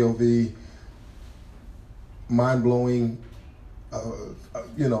didn't feel the mind-blowing,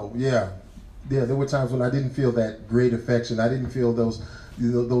 there were times when I didn't feel that great affection. I didn't feel those,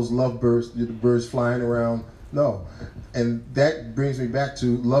 those love birds, the birds flying around. No, and that brings me back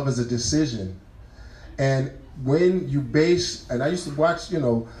to love is a decision. And when you base, and I used to watch,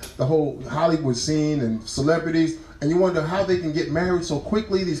 the whole Hollywood scene and celebrities, and you wonder how they can get married so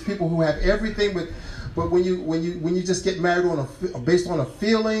quickly. These people who have everything, but when you just get married based on a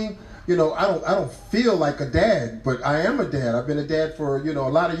feeling, I don't feel like a dad, but I am a dad. I've been a dad for a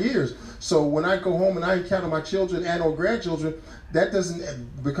lot of years. So when I go home and I encounter my children and or grandchildren, that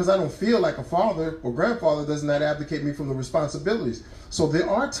doesn't, because I don't feel like a father or grandfather, does not abdicate me from the responsibilities. So there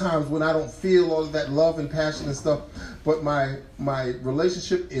are times when I don't feel all of that love and passion and stuff, but my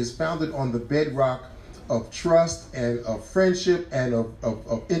relationship is founded on the bedrock of trust and of friendship and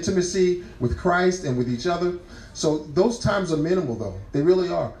of intimacy with Christ and with each other. So those times are minimal, though. They really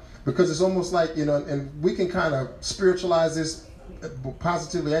are. Because it's almost like, and we can kind of spiritualize this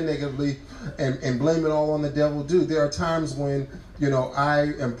positively and negatively and blame it all on the devil. There are times when,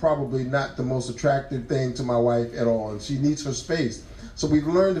 I am probably not the most attractive thing to my wife at all, and she needs her space. So we've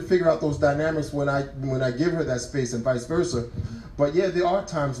learned to figure out those dynamics when I give her that space and vice versa. But yeah, there are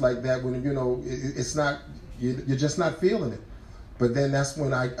times like that when, it's not, you're just not feeling it. But then that's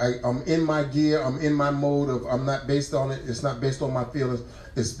when I'm in my gear, I'm in my mode of, I'm not based on it, it's not based on my feelings,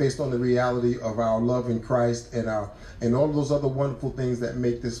 it's based on the reality of our love in Christ and all of those other wonderful things that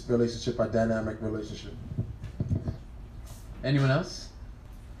make this relationship a dynamic relationship. Anyone else?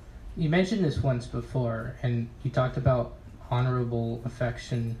 You mentioned this once before, and you talked about honorable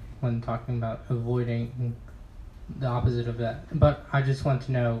affection when talking about avoiding the opposite of that. But I just want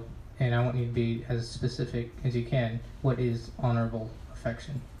to know, and I want you to be as specific as you can, what is honorable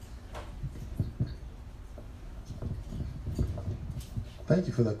affection? Thank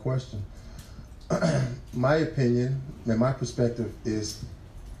you for that question. My opinion and my perspective is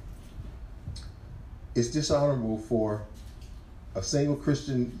it's dishonorable for a single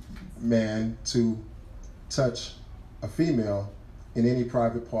Christian man to touch a female in any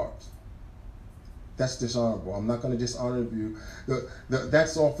private parts. That's dishonorable. I'm not going to dishonor you.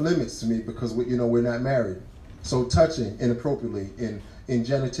 That's off limits to me because we're not married. So touching inappropriately in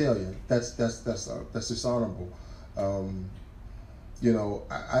genitalia, that's dishonorable. I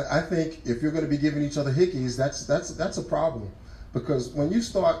think if you're going to be giving each other hickeys, that's a problem, because when you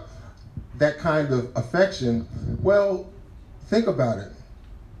start that kind of affection, well, think about it.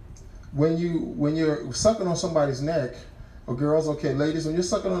 When you're sucking on somebody's neck, or girls, okay, ladies, when you're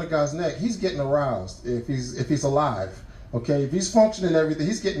sucking on a guy's neck, he's getting aroused if he's alive. Okay, if he's functioning and everything,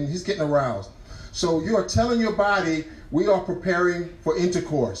 he's getting aroused. So you are telling your body, we are preparing for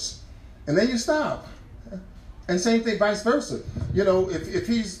intercourse, and then you stop. And same thing, vice versa. If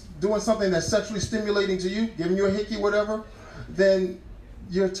he's doing something that's sexually stimulating to you, giving you a hickey, whatever, then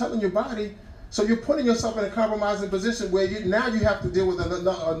you're telling your body. So you're putting yourself in a compromising position where now you have to deal with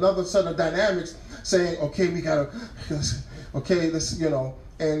another set of dynamics, saying, okay,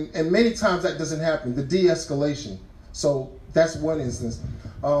 and many times that doesn't happen. The de-escalation. So that's one instance.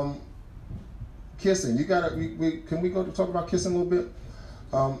 Kissing. Can we go to talk about kissing a little bit?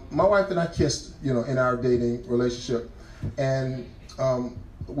 My wife and I kissed, in our dating relationship, and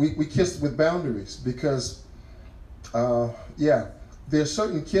we kissed with boundaries because, there's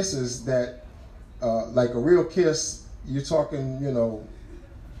certain kisses that, like a real kiss, you're talking,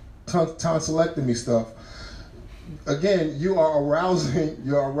 tonsillectomy stuff. Again, you are arousing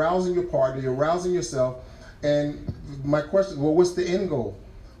your partner, you're arousing yourself, and my question, well, what's the end goal?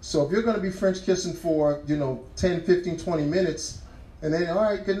 So if you're going to be French kissing for, 10, 15, 20 minutes, and then, all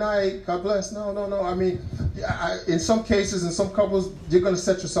right, good night, God bless. No. I mean, in some cases, in some couples, you're going to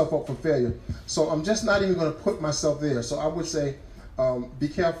set yourself up for failure. So I'm just not even going to put myself there. So I would say, be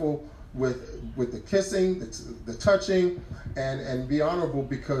careful with the kissing, the touching, and be honorable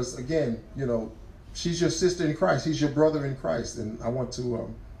because, again, she's your sister in Christ. He's your brother in Christ, and I want to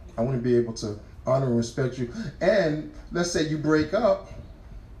be able to honor and respect you. And let's say you break up.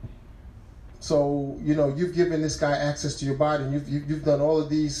 So, you know, you've given this guy access to your body, and you've done all of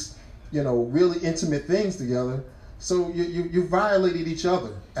these, you know, really intimate things together. So you violated each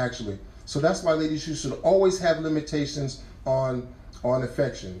other, actually. So that's why, ladies, you should always have limitations on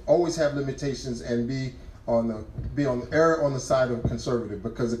affection. Always have limitations and be on the side of conservative.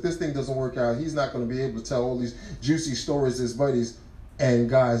 Because if this thing doesn't work out, he's not going to be able to tell all these juicy stories to his buddies. And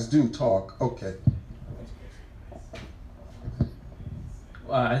guys do talk. Okay.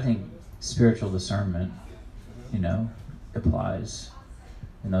 Well, I think spiritual discernment, you know, applies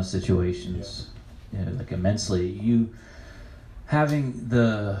in those situations, you know, like immensely. You having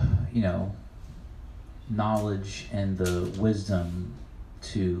the, you know, knowledge and the wisdom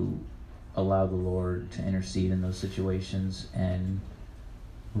to allow the Lord to intercede in those situations and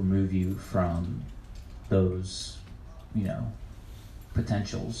remove you from those, you know,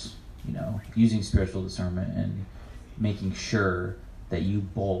 potentials, you know, using spiritual discernment and making sure that you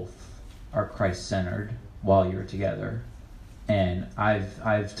both are Christ-centered while you're together. And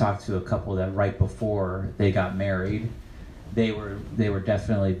I've talked to a couple that right before they got married, they were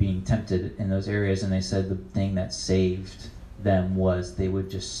definitely being tempted in those areas, and they said the thing that saved them was they would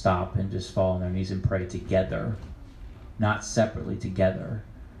just stop and just fall on their knees and pray together, not separately, together.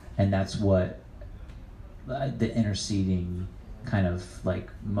 And that's what the interceding kind of like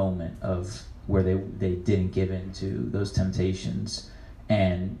moment of where they didn't give in to those temptations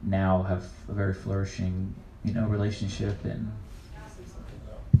and now have a very flourishing, you know, relationship. And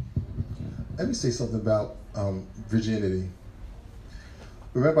let me say something about virginity.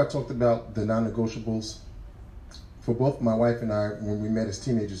 Remember I talked about the non-negotiables? For both my wife and I, when we met as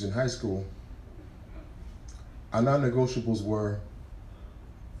teenagers in high school, our non-negotiables were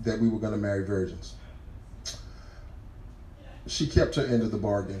that we were going to marry virgins. She kept her end of the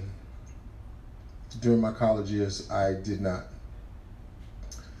bargain. During my college years, I did not.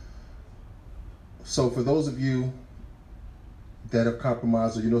 So for those of you that have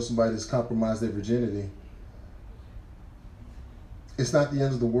compromised, or you know somebody that's compromised their virginity, it's not the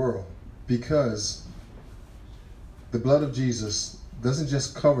end of the world, because the blood of Jesus doesn't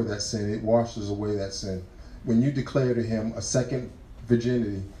just cover that sin, it washes away that sin. When you declare to him a second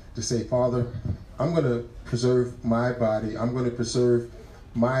virginity, to say, Father, I'm going to preserve my body, I'm going to preserve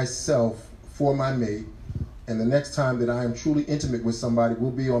myself for my mate, and the next time that I am truly intimate with somebody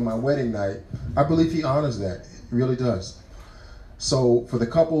will be on my wedding night, I believe he honors that. He really does. So for the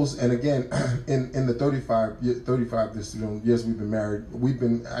couples, and again, in the 35 years we've been married, we've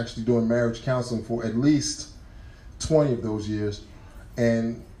been actually doing marriage counseling for at least 20 of those years.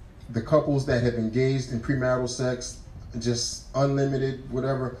 And the couples that have engaged in premarital sex, just unlimited,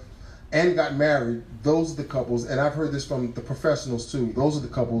 whatever, and got married, those are the couples, and I've heard this from the professionals too, those are the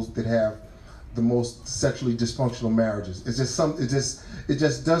couples that have the most sexually dysfunctional marriages. It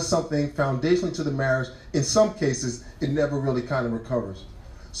just does something foundationally to the marriage. In some cases, it never really kind of recovers.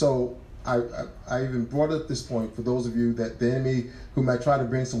 So I even brought up this point for those of you that the enemy who might try to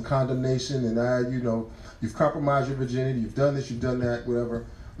bring some condemnation and you've compromised your virginity, you've done this, you've done that, whatever.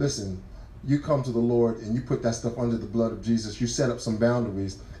 Listen, you come to the Lord and you put that stuff under the blood of Jesus. You set up some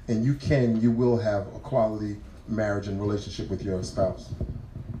boundaries, and you will have a quality marriage and relationship with your spouse.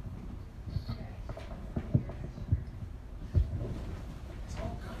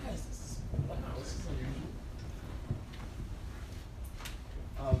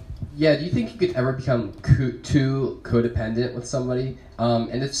 Yeah, do you think you could ever become too codependent with somebody?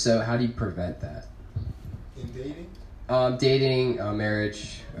 And if so, how do you prevent that? In dating? Dating,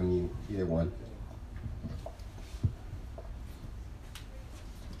 marriage, I mean, either one.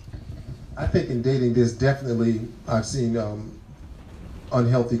 I think in dating, there's definitely, I've seen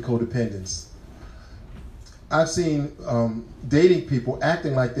unhealthy codependence. I've seen dating people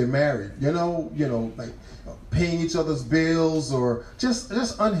acting like they're married, like paying each other's bills, or just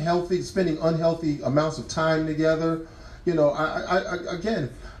unhealthy, spending unhealthy amounts of time together. I again,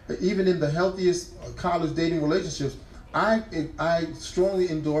 even in the healthiest college dating relationships, I strongly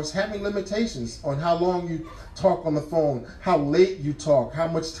endorse having limitations on how long you talk on the phone, how late you talk, how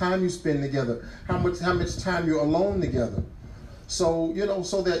much time you spend together, how much time you're alone together. So,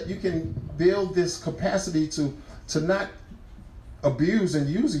 so that you can build this capacity to not abuse and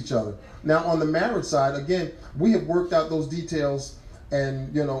use each other. Now, on the marriage side, again, we have worked out those details,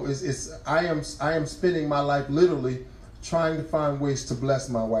 and I am spending my life literally trying to find ways to bless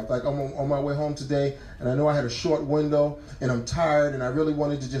my wife. Like, I'm on my way home today, and I know I had a short window, and I'm tired, and I really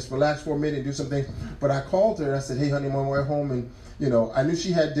wanted to just relax for a minute and do something. But I called her and I said, "Hey, honey, I'm on my way home," and I knew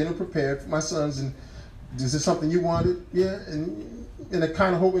she had dinner prepared for my sons, and is this something you wanted? Yeah, and I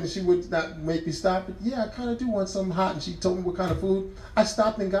kind of hoping that she would not make me stop it. Yeah, I kind of do want something hot, and she told me what kind of food. I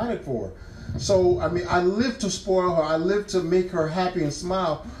stopped and got it for her. So, I mean, I live to spoil her. I live to make her happy and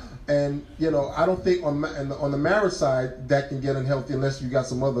smile. And, you know, I don't think on the marriage side that can get unhealthy unless you got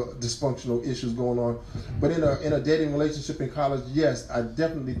some other dysfunctional issues going on. But in a dating relationship in college, yes, I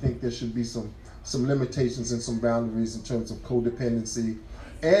definitely think there should be some limitations and some boundaries in terms of codependency.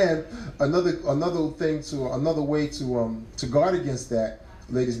 And another way to guard against that,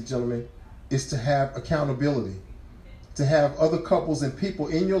 ladies and gentlemen, is to have accountability. To have other couples and people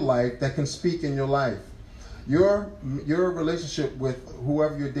in your life that can speak in your life. Your relationship with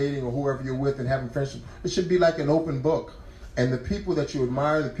whoever you're dating or whoever you're with and having friendship, it should be like an open book. And the people that you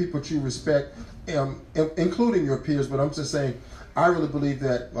admire, the people that you respect, including your peers, but I'm just saying, I really believe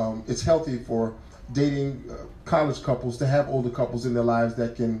that it's healthy for dating college couples to have older couples in their lives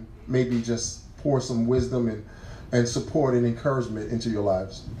that can maybe just pour some wisdom and support and encouragement into your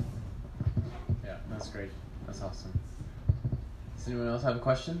lives. Yeah, that's great. That's awesome. Does anyone else have a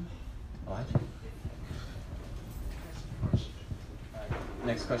question? Elijah?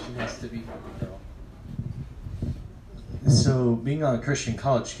 Next question has to be from the girl. So, being on a Christian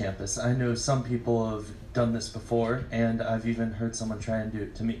college campus, I know some people have done this before, and I've even heard someone try and do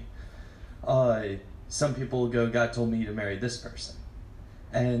it to me. Some people go, God told me to marry this person.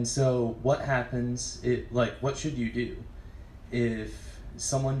 And so, what happens, what should you do if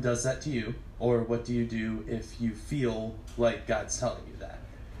someone does that to you, or what do you do if you feel like God's telling you that?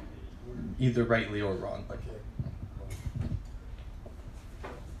 Either rightly or wrongly.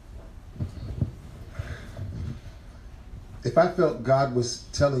 If I felt God was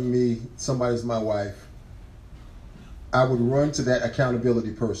telling me somebody's my wife, I would run to that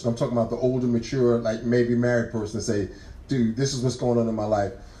accountability person. I'm talking about the older, mature, like maybe married person and say, dude, this is what's going on in my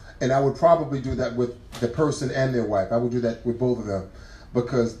life. And I would probably do that with the person and their wife. I would do that with both of them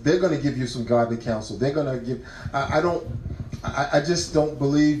because they're going to give you some godly counsel. They're going to give, I just don't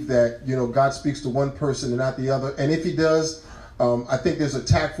believe that, you know, God speaks to one person and not the other. And if he does, I think there's a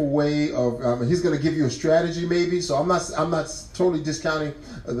tactful way of he's going to give you a strategy maybe. So I'm not totally discounting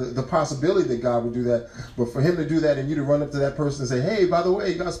the possibility that God would do that. But for him to do that and you to run up to that person and say, hey, by the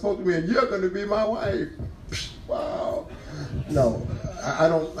way, God spoke to me and you're going to be my wife. Wow. No, I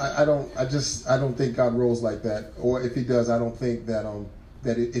don't think God rolls like that. Or if he does, I don't think that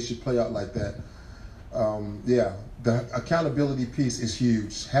it should play out like that. Yeah, the accountability piece is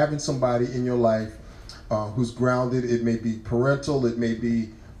huge. Having somebody in your life who's grounded. It may be parental, it may be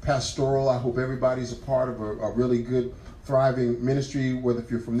pastoral. I hope everybody's a part of a really good, thriving ministry, whether if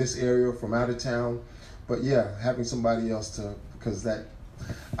you're from this area or from out of town. But yeah, having somebody else because that,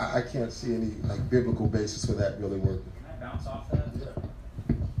 I can't see any like biblical basis for that really working. Can I bounce off that?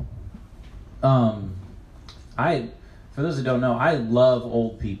 Yeah. For those who don't know, I love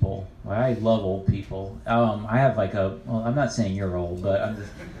old people. I love old people. I have I'm not saying you're old, but I'm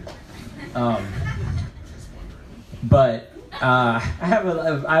just, I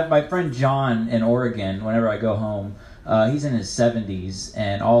have my friend John in Oregon. Whenever I go home, he's in his 70s,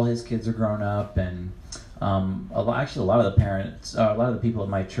 and all his kids are grown up, and a lot of the parents, a lot of the people at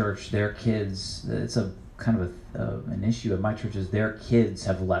my church, their kids. It's a kind of an issue at my church is their kids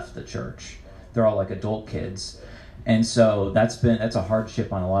have left the church. They're all like adult kids, and so that's a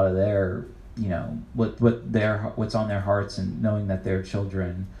hardship on a lot of their, what's on their hearts, and knowing that their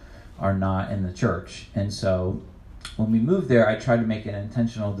children are not in the church. And so when we moved there, I tried to make an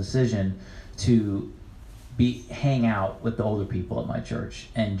intentional decision to hang out with the older people at my church.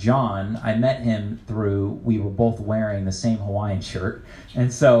 And John, I met him we were both wearing the same Hawaiian shirt.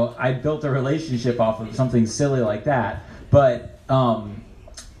 And so I built a relationship off of something silly like that. But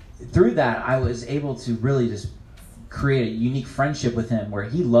through that, I was able to really just create a unique friendship with him where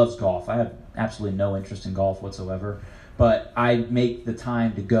he loves golf. I have absolutely no interest in golf whatsoever. But I make the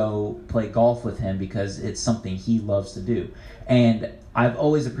time to go play golf with him because it's something he loves to do. And I've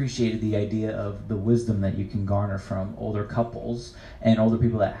always appreciated the idea of the wisdom that you can garner from older couples and older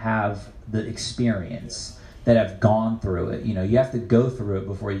people that have the experience, that have gone through it. You have to go through it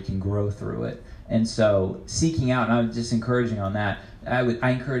before you can grow through it. And so seeking out, and I'm just encouraging on that,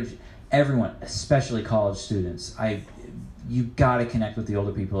 I encourage everyone, especially college students, you got to connect with the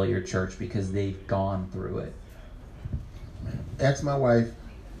older people at your church because they've gone through it. Ask my wife,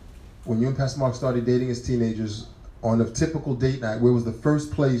 when you and Pastor Mark started dating as teenagers, on a typical date night, where was the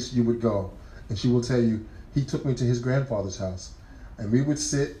first place you would go? And she will tell you, he took me to his grandfather's house. And we would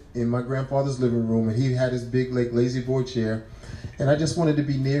sit in my grandfather's living room, and he had his big, lazy boy chair. And I just wanted to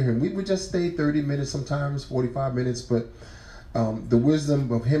be near him. We would just stay 30 minutes, sometimes 45 minutes, but The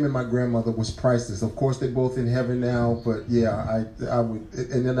wisdom of him and my grandmother was priceless. Of course, they're both in heaven now, but yeah, I would,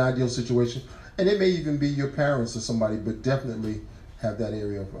 in an ideal situation, and it may even be your parents or somebody, but definitely have that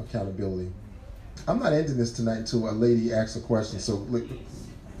area of accountability. I'm not ending this tonight until a lady asks a question, so.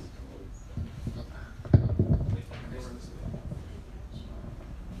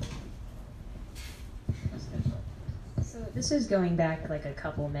 This is going back like a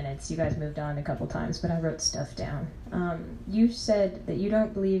couple minutes. You guys moved on a couple times, but I wrote stuff down. You said that you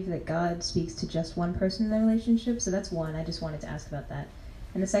don't believe that God speaks to just one person in the relationship, so that's one. I just wanted to ask about that.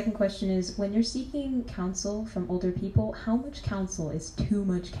 And the second question is, when you're seeking counsel from older people, how much counsel is too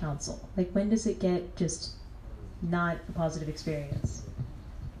much counsel? Like, when does it get just not a positive experience?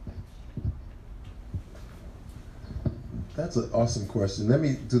 That's an awesome question. Let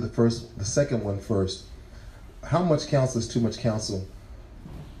me do the second one first. How much counsel is too much counsel?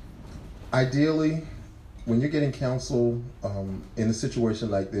 Ideally, when you're getting counsel in a situation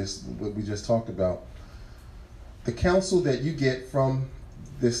like this, what we just talked about, the counsel that you get from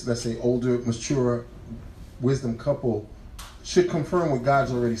this, let's say, older, mature, wisdom couple should confirm what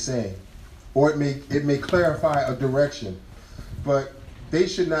God's already saying, or it may clarify a direction, but they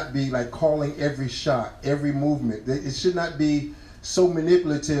should not be like calling every shot, every movement. It should not be so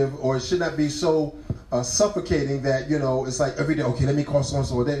manipulative, or it should not be so suffocating that, you know, it's like every day, okay, let me call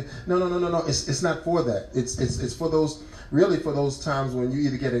so-and-so. No. It's not for that. It's for those, really for those times when you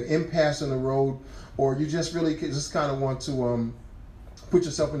either get an impasse in the road, or you just really just kind of want to put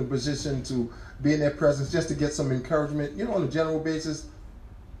yourself in a position to be in their presence, just to get some encouragement, you know, on a general basis.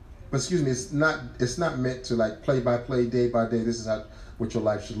 But excuse me, it's not meant to like play by play, day by day. This is what your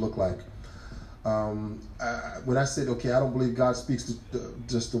life should look like. When I said, okay, I don't believe God speaks to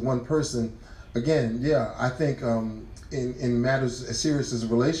just to one person, again, yeah, I think in matters as serious as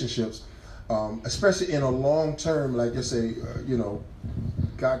relationships, especially in a long term, like you say, you know,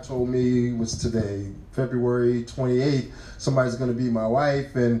 God told me it was today, February 28th, somebody's going to be my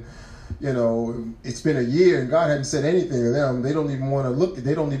wife, and you know, it's been a year and God hadn't said anything to them. They don't even want to look.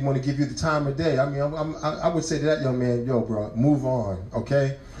 They don't even want to give you the time of day. I mean, I would say to that young man, yo, bro, move on,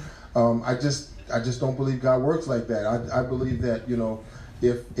 okay? I just don't believe God works like that. I believe that, you know,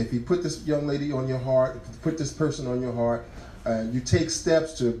 if He put this young lady on your heart, if He put this person on your heart, you take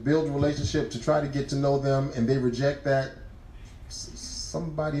steps to build a relationship, to try to get to know them, and they reject that,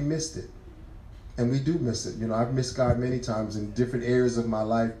 somebody missed it. And we do miss it. You know, I've missed God many times in different areas of my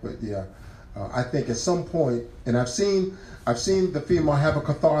life, but yeah, I think at some point, and I've seen the female have a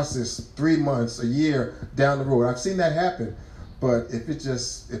catharsis 3 months, a year down the road. I've seen that happen. But if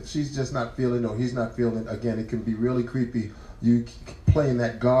she's just not feeling, or he's not feeling, again, it can be really creepy. You playing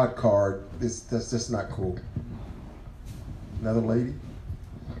that God card, that's just not cool. Another lady?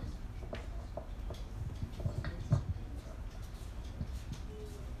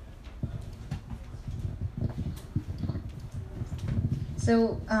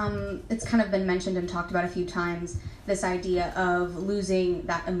 So it's kind of been mentioned and talked about a few times, this idea of losing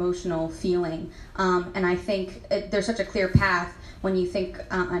that emotional feeling. And I think there's such a clear path when you think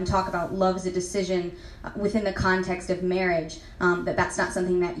and talk about love as a decision within the context of marriage, that's not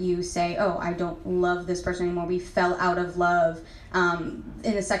something that you say, oh, I don't love this person anymore. We fell out of love.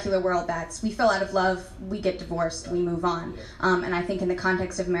 In the secular world, we fell out of love, we get divorced, we move on. And I think in the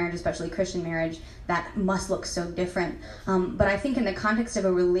context of marriage, especially Christian marriage, that must look so different. But I think in the context of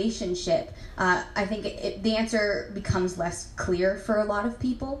a relationship, I think the answer becomes less clear for a lot of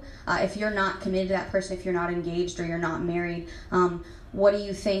people. If you're not committed to that person, if you're not engaged or you're not married, what do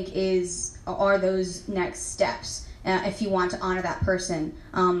you think are those next steps if you want to honor that person,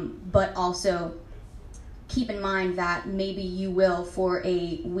 but also keep in mind that maybe you will for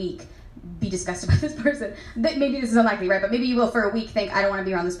a week be disgusted by this person. Maybe this is unlikely, right? But maybe you will for a week think, I don't want to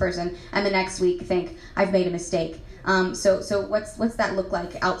be around this person, and the next week think, I've made a mistake. So what's that look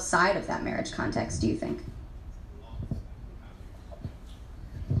like outside of that marriage context, do you think?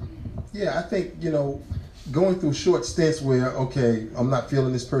 Yeah, I think, you know, going through short stints where, okay, I'm not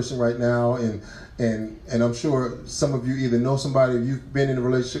feeling this person right now, and I'm sure some of you either know somebody, or you've been in a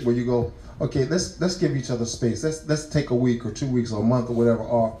relationship where you go, okay, let's give each other space. Let's take a week or 2 weeks or a month or whatever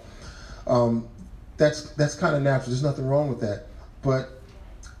off. That's kind of natural. There's nothing wrong with that. But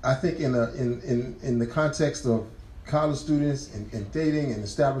I think in the context of college students and dating and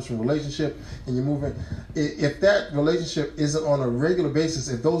establishing a relationship, and you're moving, if that relationship isn't on a regular basis,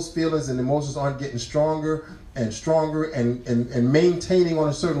 if those feelings and emotions aren't getting stronger and stronger and maintaining on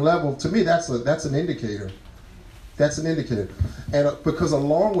a certain level, to me that's an indicator. That's an indicator. And because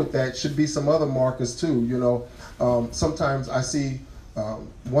along with that should be some other markers too. You know, sometimes I see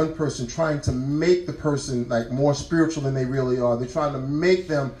one person trying to make the person like more spiritual than they really are. They're trying to make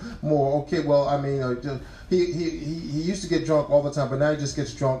them more, okay, well, I mean, he used to get drunk all the time, but now he just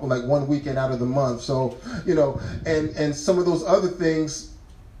gets drunk like one weekend out of the month. So, you know, and some of those other things,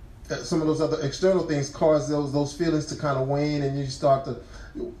 some of those other external things cause those feelings to kind of wane, and you start to,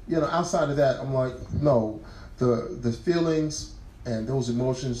 you know, outside of that, I'm like, no, the feelings and those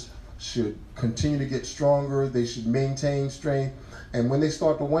emotions should continue to get stronger. They should maintain strength. And when they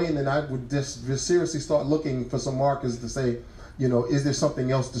start to wane, then I would just seriously start looking for some markers to say, you know, is there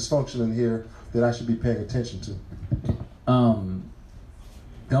something else dysfunctional here that I should be paying attention to?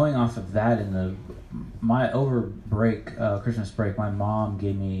 Going off of that, over break, Christmas break, my mom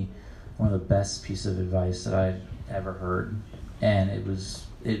gave me one of the best pieces of advice that I'd ever heard, and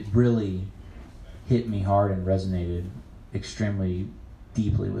it really hit me hard and resonated extremely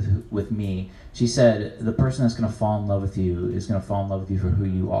deeply with me. She said, the person that's going to fall in love with you is going to fall in love with you for who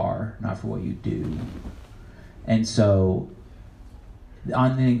you are, not for what you do. And so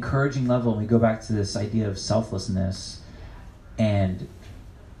on an encouraging level, we go back to this idea of selflessness, and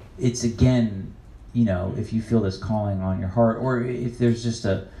it's, again, you know, if you feel this calling on your heart, or if there's just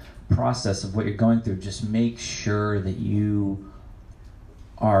a process of what you're going through, just make sure that you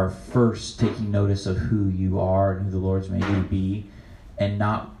are first taking notice of who you are and who the Lord's made you to be, and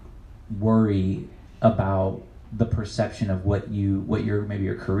not worry about the perception of what your maybe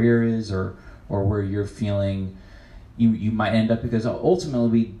your career is, or where you're feeling you might end up, because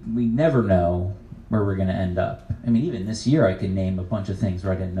ultimately we never know where we're going to end up. I mean, even this year I could name a bunch of things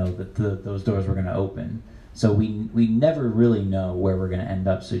where I didn't know that those doors were going to open. So we never really know where we're going to end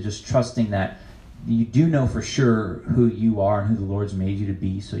up. So just trusting that you do know for sure who you are and who the Lord's made you to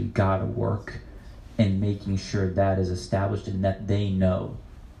be, so you got to work and making sure that is established and that they know.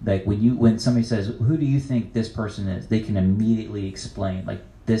 Like when somebody says, who do you think this person is, they can immediately explain, like,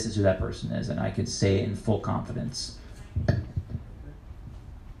 this is who that person is, and I could say it in full confidence.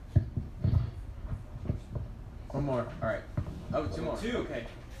 One more. All right. Oh, two more. Two. Okay.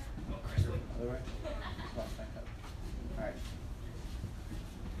 All right.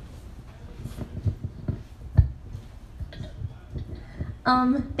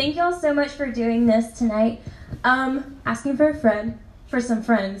 Thank you all so much for doing this tonight. Asking for some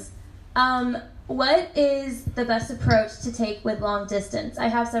friends. What is the best approach to take with long distance? I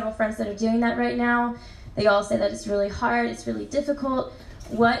have several friends that are doing that right now. They all say that it's really hard, it's really difficult.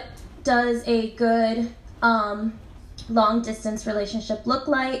 What does a good long distance relationship look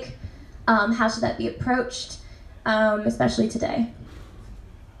like? How should that be approached, especially today?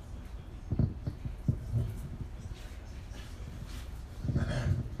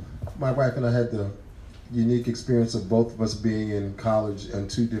 My wife and I had the unique experience of both of us being in college in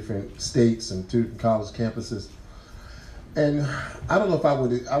two different states and two different college campuses. And I don't know if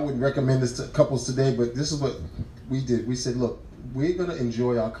I would recommend this to couples today, but this is what we did. We said, look, we're going to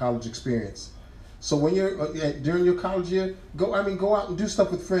enjoy our college experience. So when you're during your college year, go out and do stuff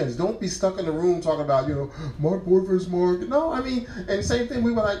with friends. Don't be stuck in the room talking about, you know, Mark boyfriend's Mark. No, I mean, and same thing.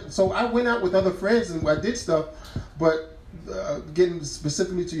 We were like, so I went out with other friends and I did stuff, but getting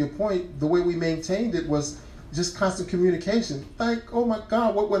specifically to your point, the way we maintained it was just constant communication. Like, oh my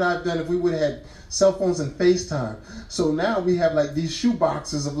God, what would I have done if we would have had cell phones and FaceTime? So now we have like these shoe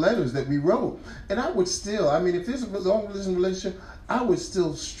boxes of letters that we wrote. And I would still, I mean, if there's a long relationship, I would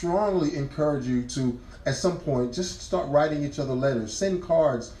still strongly encourage you to, at some point, just start writing each other letters, send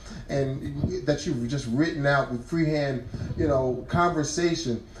cards, and that you've just written out with freehand, you know,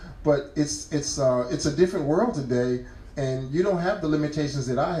 conversation. But it's a different world today, and you don't have the limitations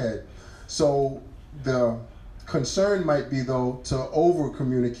that I had. So the concern might be, though, to over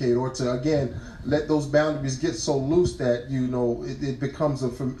communicate, or to, again, let those boundaries get so loose that, you know, it becomes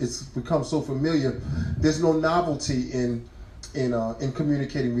so familiar. There's no novelty in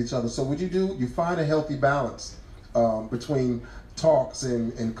communicating with each other. So what you do, you find a healthy balance between talks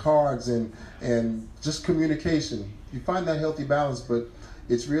and cards and just communication. You find that healthy balance, but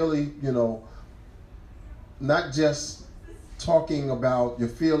it's really, you know, not just talking about your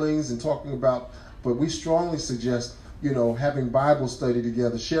feelings and talking about, but we strongly suggest, you know, having Bible study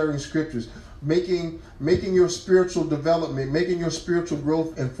together, sharing scriptures, making your spiritual development, making your spiritual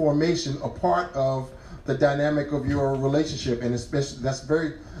growth and formation a part of the dynamic of your relationship, and especially that's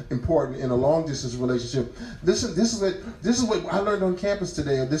very important in a long distance relationship. This is what I learned on campus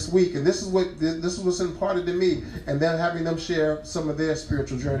today or this week, and this is what's imparted to me, and then having them share some of their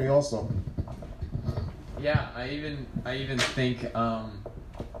spiritual journey also. Yeah, I even think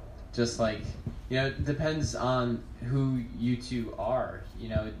just like, you know, it depends on who you two are. You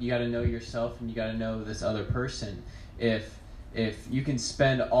know, you got to know yourself and you got to know this other person. If if you can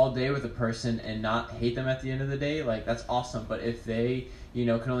spend all day with a person and not hate them at the end of the day, like, that's awesome. But if they, you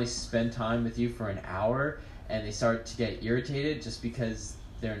know, can only spend time with you for an hour and they start to get irritated just because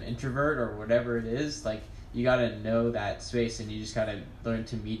they're an introvert or whatever it is, like, you gotta know that space, and you just gotta learn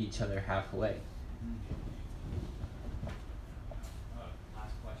to meet each other halfway.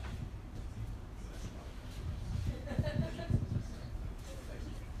 Last question.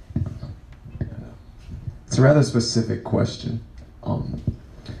 It's a rather specific question.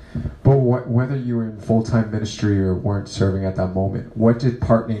 But whether you were in full-time ministry or weren't serving at that moment, what did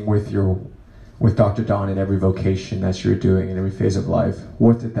partnering with Dr. Don in every vocation that you were doing in every phase of life,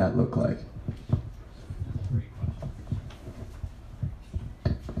 what did that look like?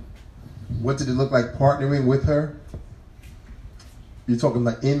 What did it look like partnering with her? You're talking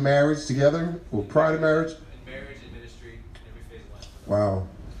like in marriage together or prior to marriage? In marriage, in ministry, in every phase of life. Wow.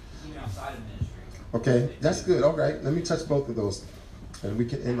 Even outside of ministry. Okay, that's good. All right, let me touch both of those, and we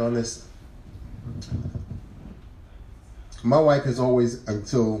can end on this. My wife has always,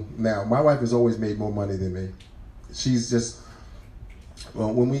 until now, my wife has always made more money than me. She's just,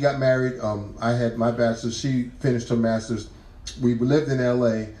 well, when we got married, I had my bachelor's, she finished her master's. We lived in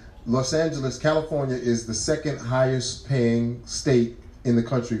L.A. Los Angeles, California is the second highest paying state in the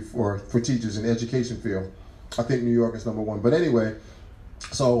country for teachers in the education field. I think New York is number one. But anyway,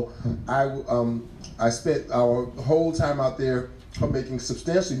 so I spent our whole time out there making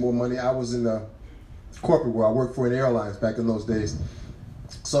substantially more money. I was in the corporate world. I worked for an airlines back in those days.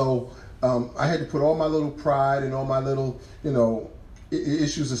 So I had to put all my little pride and all my little, you know,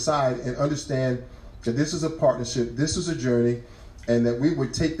 issues aside and understand that this is a partnership, this is a journey, and that we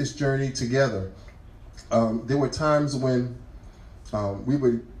would take this journey together. There were times when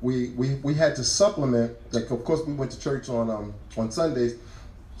we had to supplement. Like, of course, we went to church on Sundays,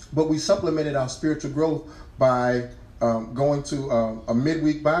 but we supplemented our spiritual growth by going to a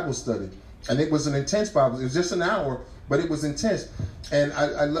midweek Bible study, and it was an intense Bible. It was just an hour, but it was intense. And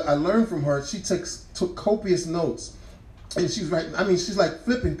I learned from her. She took copious notes, and she's writing. I mean, she's like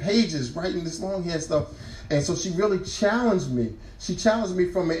flipping pages, writing this longhand stuff. And so she really challenged me. She challenged me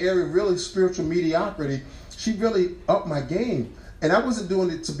from an area of really spiritual mediocrity. She really upped my game. And I wasn't doing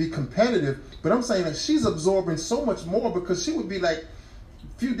it to be competitive, but I'm saying that she's absorbing so much more, because she would be like,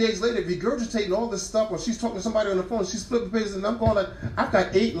 a few days later, regurgitating all this stuff, or she's talking to somebody on the phone, she's flipping pages, and I'm going like, I've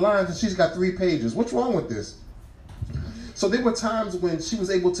got 8 lines and she's got 3 pages. What's wrong with this? So there were times when she was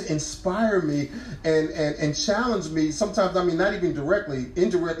able to inspire me and challenge me. Sometimes, I mean, not even directly,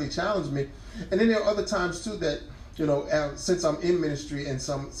 indirectly challenge me. And then there are other times too that, you know, since I'm in ministry and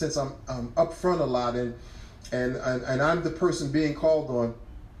since I'm up front a lot and I'm the person being called on,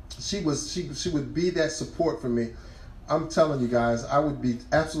 she would be that support for me. I'm telling you guys, I would be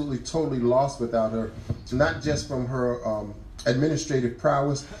absolutely totally lost without her, not just from her administrative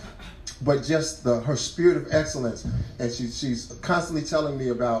prowess, but just her spirit of excellence. And she's constantly telling me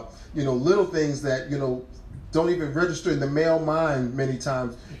about, you know, little things that, you know, don't even register in the male mind many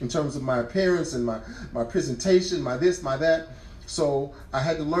times in terms of my appearance and my presentation, my this, my that. So I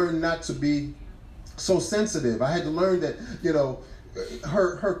had to learn not to be so sensitive. I had to learn that, you know,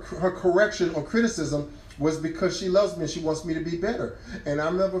 her correction or criticism was because she loves me and she wants me to be better. And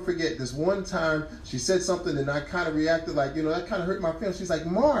I'll never forget this one time she said something and I kind of reacted like, you know, that kind of hurt my feelings. She's like,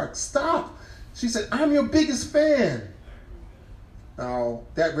 Mark, stop. She said, I'm your biggest fan. Now,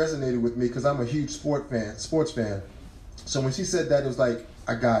 that resonated with me because I'm a huge sports fan. So when she said that, it was like,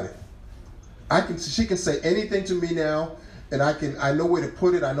 I got it. She can say anything to me now, and I know where to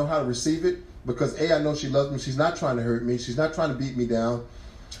put it. I know how to receive it, because I know she loves me. She's not trying to hurt me. She's not trying to beat me down.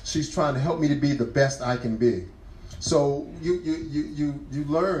 She's trying to help me to be the best I can be. So you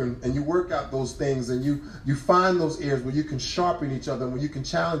learn and you work out those things, and you find those areas where you can sharpen each other, where you can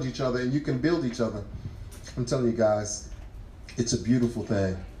challenge each other, and you can build each other. I'm telling you guys, it's a beautiful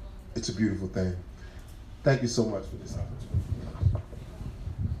thing. It's a beautiful thing. Thank you so much for this opportunity.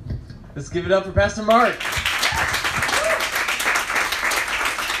 Let's give it up for Pastor Mark.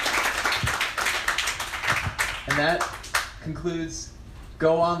 And that concludes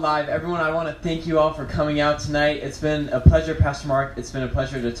Go On Live. Everyone, I want to thank you all for coming out tonight. It's been a pleasure, Pastor Mark. It's been a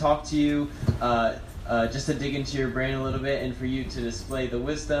pleasure to talk to you, just to dig into your brain a little bit and for you to display the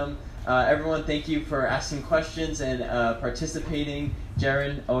wisdom. Everyone, thank you for asking questions and participating.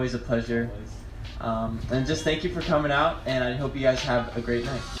 Jaron, always a pleasure. And just thank you for coming out, and I hope you guys have a great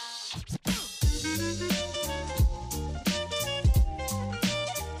night.